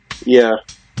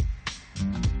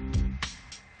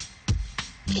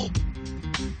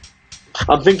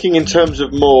 I'm thinking in terms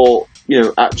of more,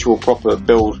 actual proper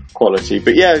build quality.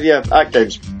 But At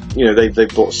Games,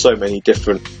 they've bought so many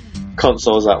different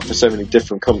consoles out for so many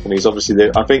different companies.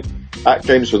 Obviously, I think At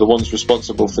Games were the ones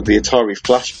responsible for the Atari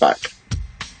Flashback.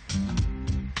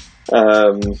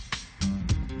 And,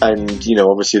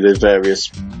 obviously there's various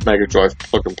Mega Drive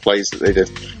plug and plays that they did.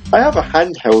 I have a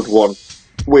handheld one,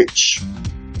 which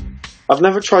I've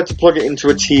never tried to plug it into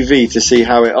a TV to see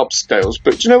how it upscales,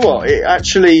 but do you know what? It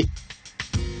actually,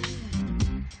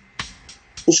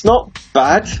 it's not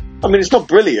bad. I mean, it's not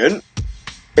brilliant.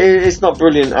 It's not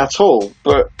brilliant at all,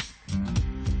 but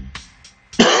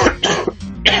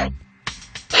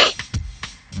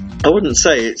I wouldn't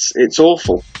say it's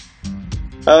awful.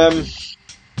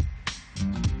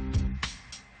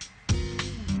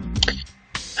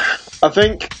 I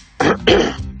think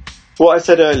what I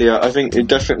said earlier, I think it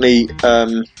definitely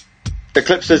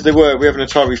Eclipse says we have an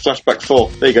Atari Flashback 4.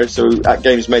 There you go, so At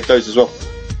Games made those as well.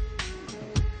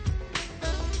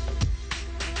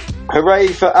 Hooray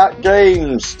for At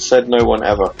Games, said no one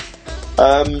ever.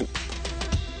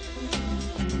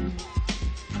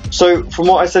 So, from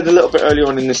what I said a little bit earlier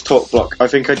on in this talk block, I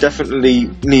think I definitely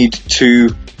need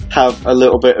to have a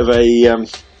little bit of a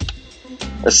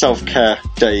self-care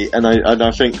day, and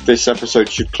I think this episode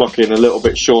should clock in a little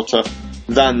bit shorter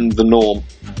than the norm.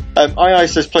 II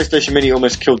says PlayStation Mini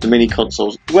almost killed the mini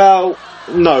consoles. Well,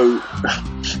 no.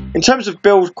 In terms of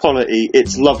build quality,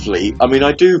 it's lovely. I mean,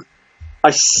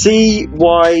 I see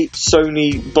why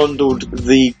Sony bundled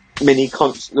the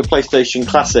the PlayStation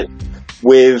Classic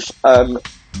with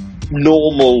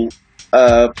normal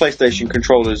PlayStation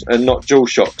controllers and not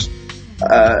DualShocks.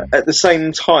 At the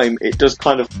same time, it does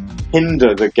kind of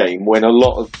hinder the game when a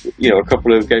lot of, a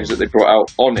couple of games that they brought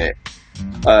out on it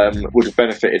would have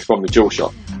benefited from the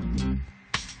DualShock.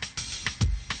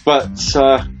 But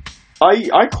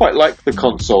I quite like the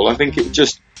console. I think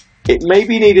it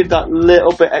maybe needed that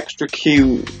little bit extra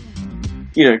QA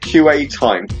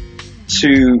time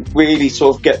to really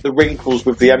sort of get the wrinkles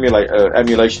with the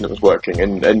emulation that was working,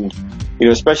 and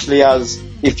especially as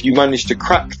if you manage to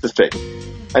crack the thing,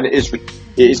 and it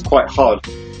is quite hard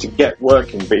to get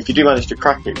working, but if you do manage to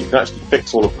crack it, you can actually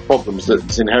fix all of the problems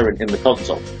that's inherent in the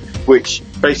console, which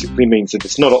basically means that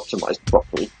it's not optimized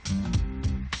properly.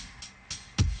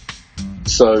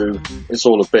 So it's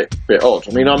all a bit odd.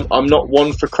 I mean, I'm not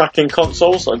one for cracking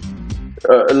consoles.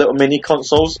 little mini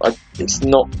consoles. It's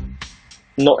not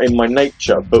in my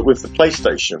nature. But with the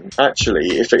PlayStation,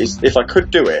 actually, if I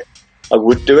could do it, I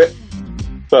would do it.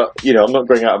 But I'm not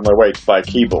going out of my way to buy a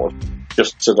keyboard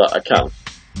just so that I can.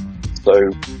 So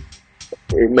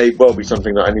it may well be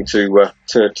something that I need to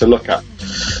look at.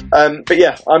 But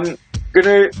yeah, I'm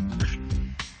gonna.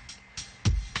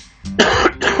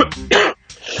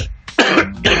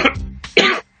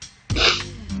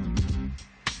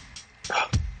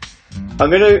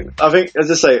 I think,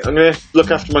 as I say, I'm gonna look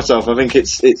after myself. I think I'm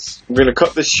gonna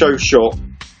cut this show short.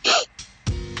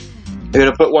 I'm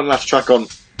gonna put one last track on,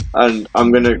 and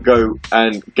I'm gonna go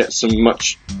and get some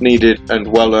much needed and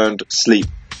well earned sleep,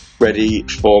 ready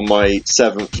for my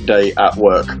 7th day at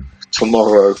work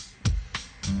tomorrow.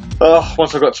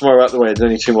 Once I've got tomorrow out of the way, there's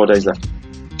only 2 more days left.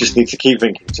 Just need to keep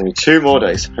thinking. It's only 2 more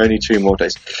days. Only 2 more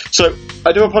days. So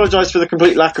I do apologise for the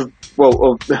complete lack of,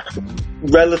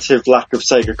 relative lack of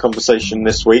Sega conversation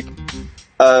this week.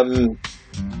 I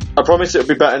promise it'll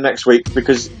be better next week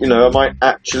because I might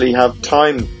actually have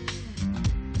time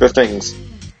for things.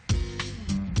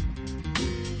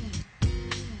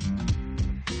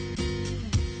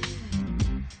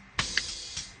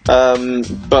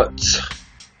 But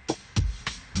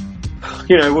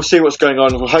we'll see what's going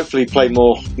on. We'll hopefully play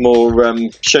more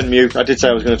Shenmue. I did say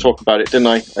I was going to talk about it, didn't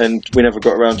I? And we never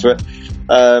got around to it.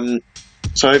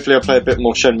 So hopefully I'll play a bit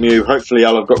more Shenmue. Hopefully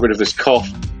I'll have got rid of this cough.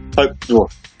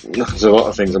 There's a lot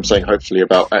of things I'm saying hopefully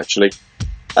about, actually.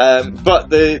 But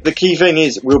the key thing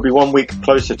is we'll be 1 week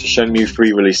closer to Shenmue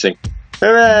 3 releasing.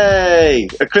 Hooray!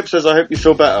 Eclipse says, I hope you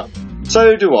feel better.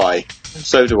 So do I.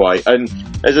 And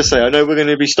as I say, I know we're going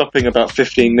to be stopping about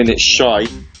 15 minutes shy.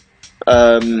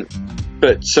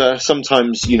 But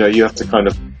sometimes, you have to kind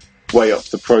of weigh up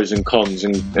the pros and cons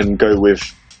and go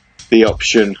with the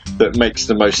option that makes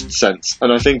the most sense.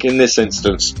 And I think in this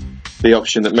instance, the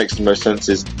option that makes the most sense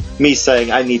is me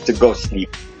saying I need to go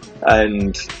sleep.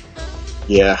 And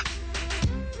yeah,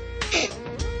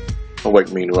 I'll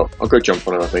wake Mina up. I'll go jump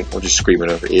on her, I think. I'll just scream in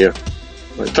her ear.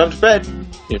 It's time to bed.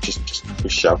 Just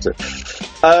shout it.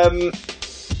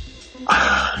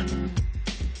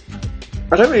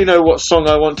 I don't really know what song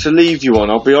I want to leave you on,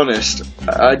 I'll be honest.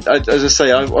 As I say,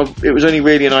 it was only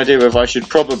really an idea of I should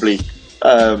probably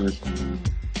go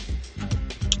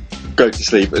to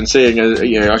sleep, and seeing as,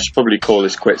 I should probably call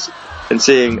this quits. And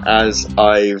seeing as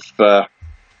I'm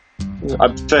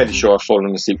fairly sure I've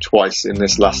fallen asleep twice in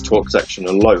this last talk section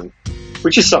alone,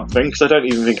 which is something, because I don't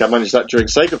even think I managed that during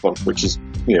SegaFon, which is,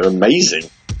 amazing,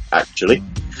 actually.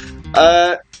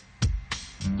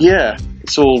 Yeah,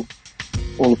 it's all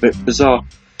a bit bizarre.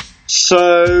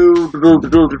 So,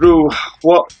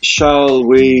 what shall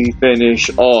we finish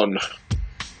on?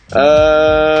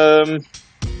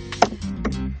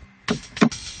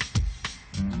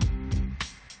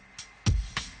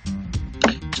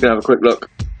 Just gonna have a quick look,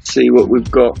 see what we've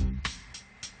got.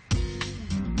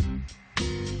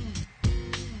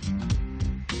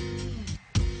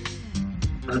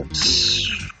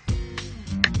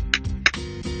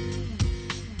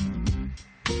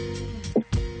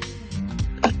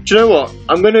 Do you know what?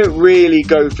 I'm going to really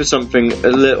go for something a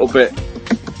little bit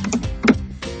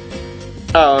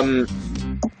on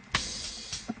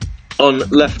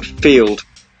left field,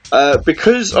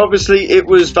 because obviously it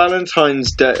was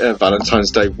Valentine's Day.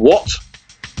 Valentine's Day. What?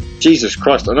 Jesus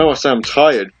Christ! I know I say I'm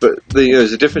tired, but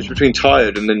there's a difference between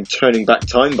tired and then turning back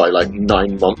time by like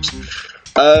 9 months.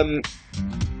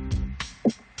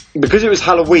 Because it was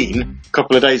Halloween a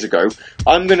couple of days ago,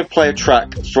 I'm going to play a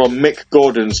track from Mick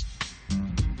Gordon's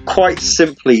quite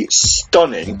simply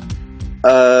stunning,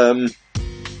 Doom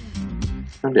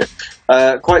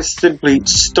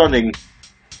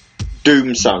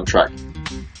soundtrack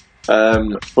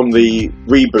from the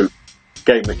reboot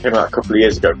game that came out a couple of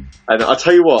years ago. And I'll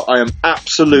tell you what, I am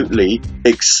absolutely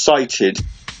excited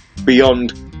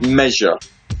beyond measure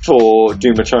for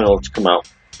Doom Eternal to come out,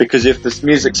 because if this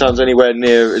music sounds anywhere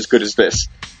near as good as this,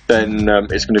 then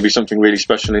it's going to be something really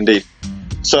special indeed.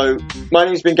 So, my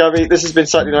name's been Gavi, this has been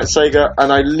Saturday Night Sega,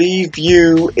 and I leave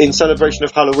you in celebration of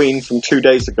Halloween from 2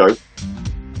 days ago.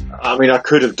 I mean, I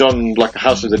could have done like a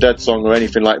House of the Dead song or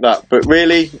anything like that, but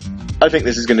really, I think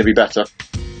this is going to be better.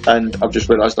 And I've just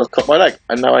realised I've cut my leg,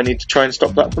 and now I need to try and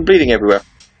stop that from bleeding everywhere.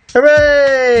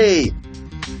 Hooray!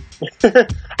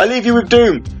 I leave you with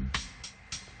Doom.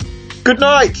 Good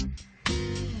night!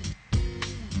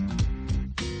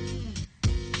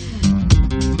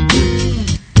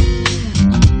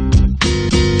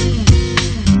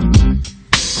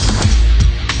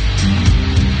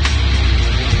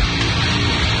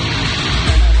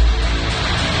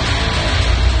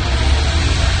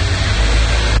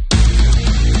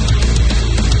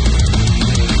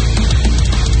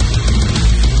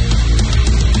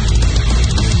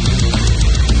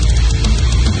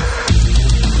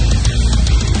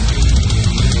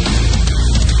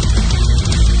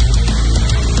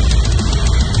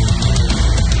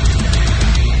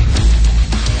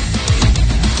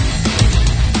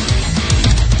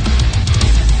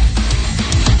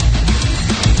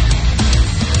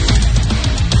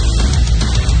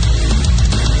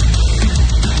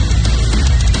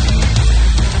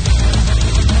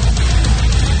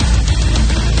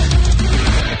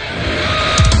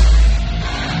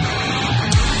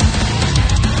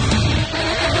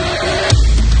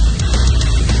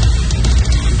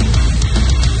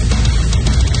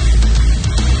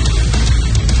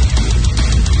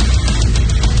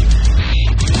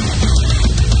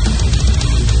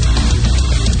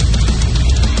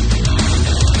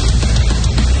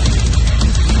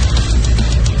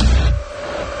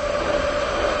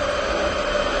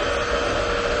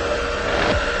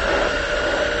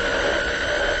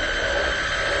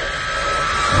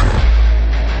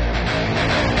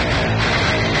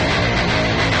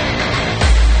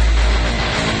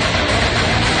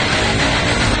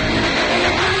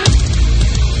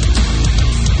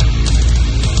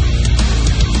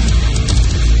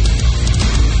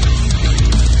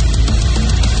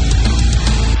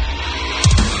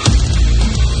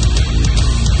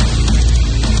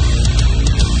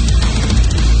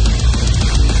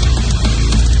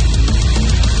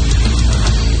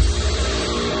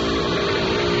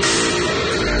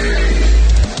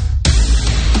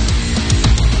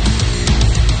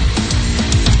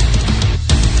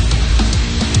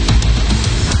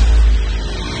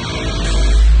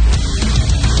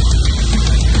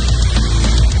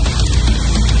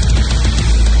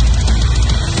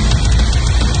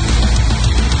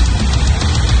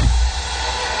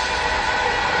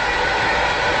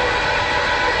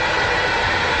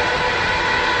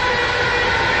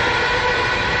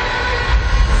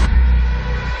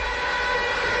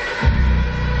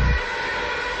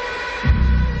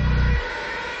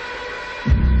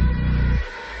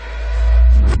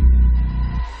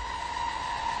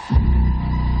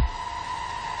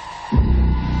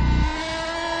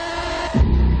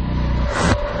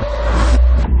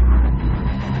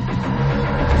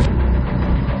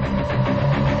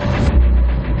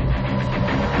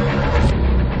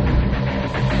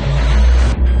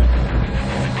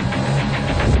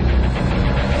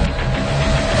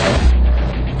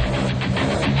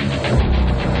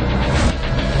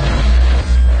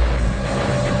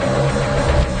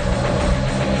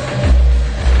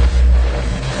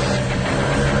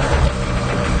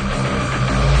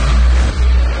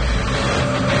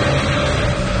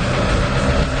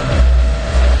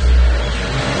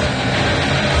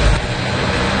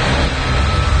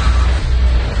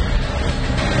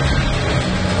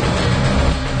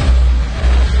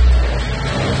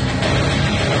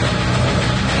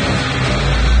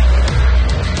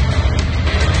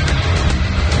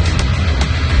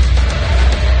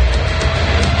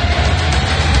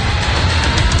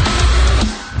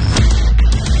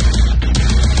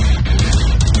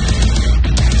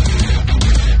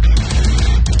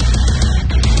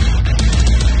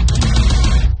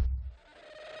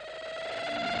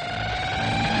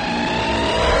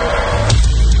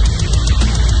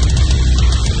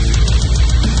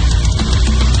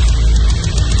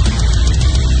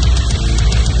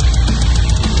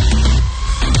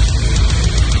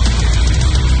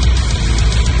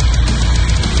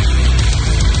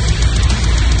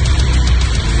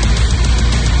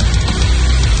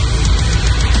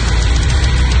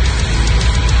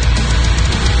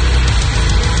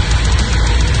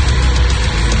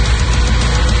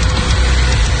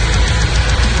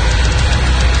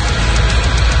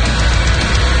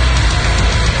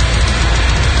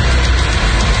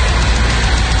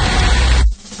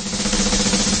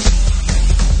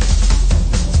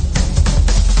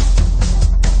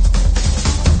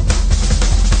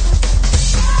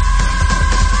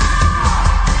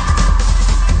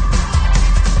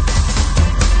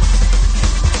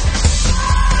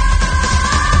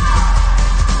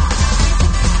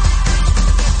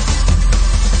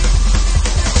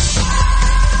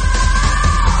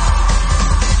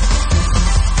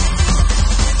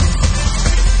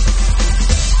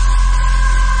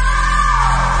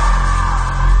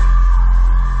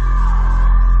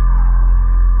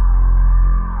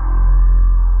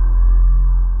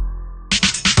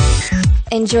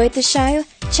 enjoyed the show?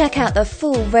 Check out the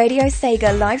full Radio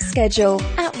Sega live schedule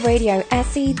at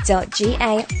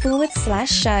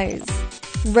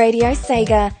radiose.ga/shows. Radio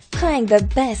Sega, playing the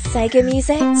best Sega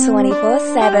music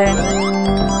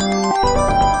 24/7.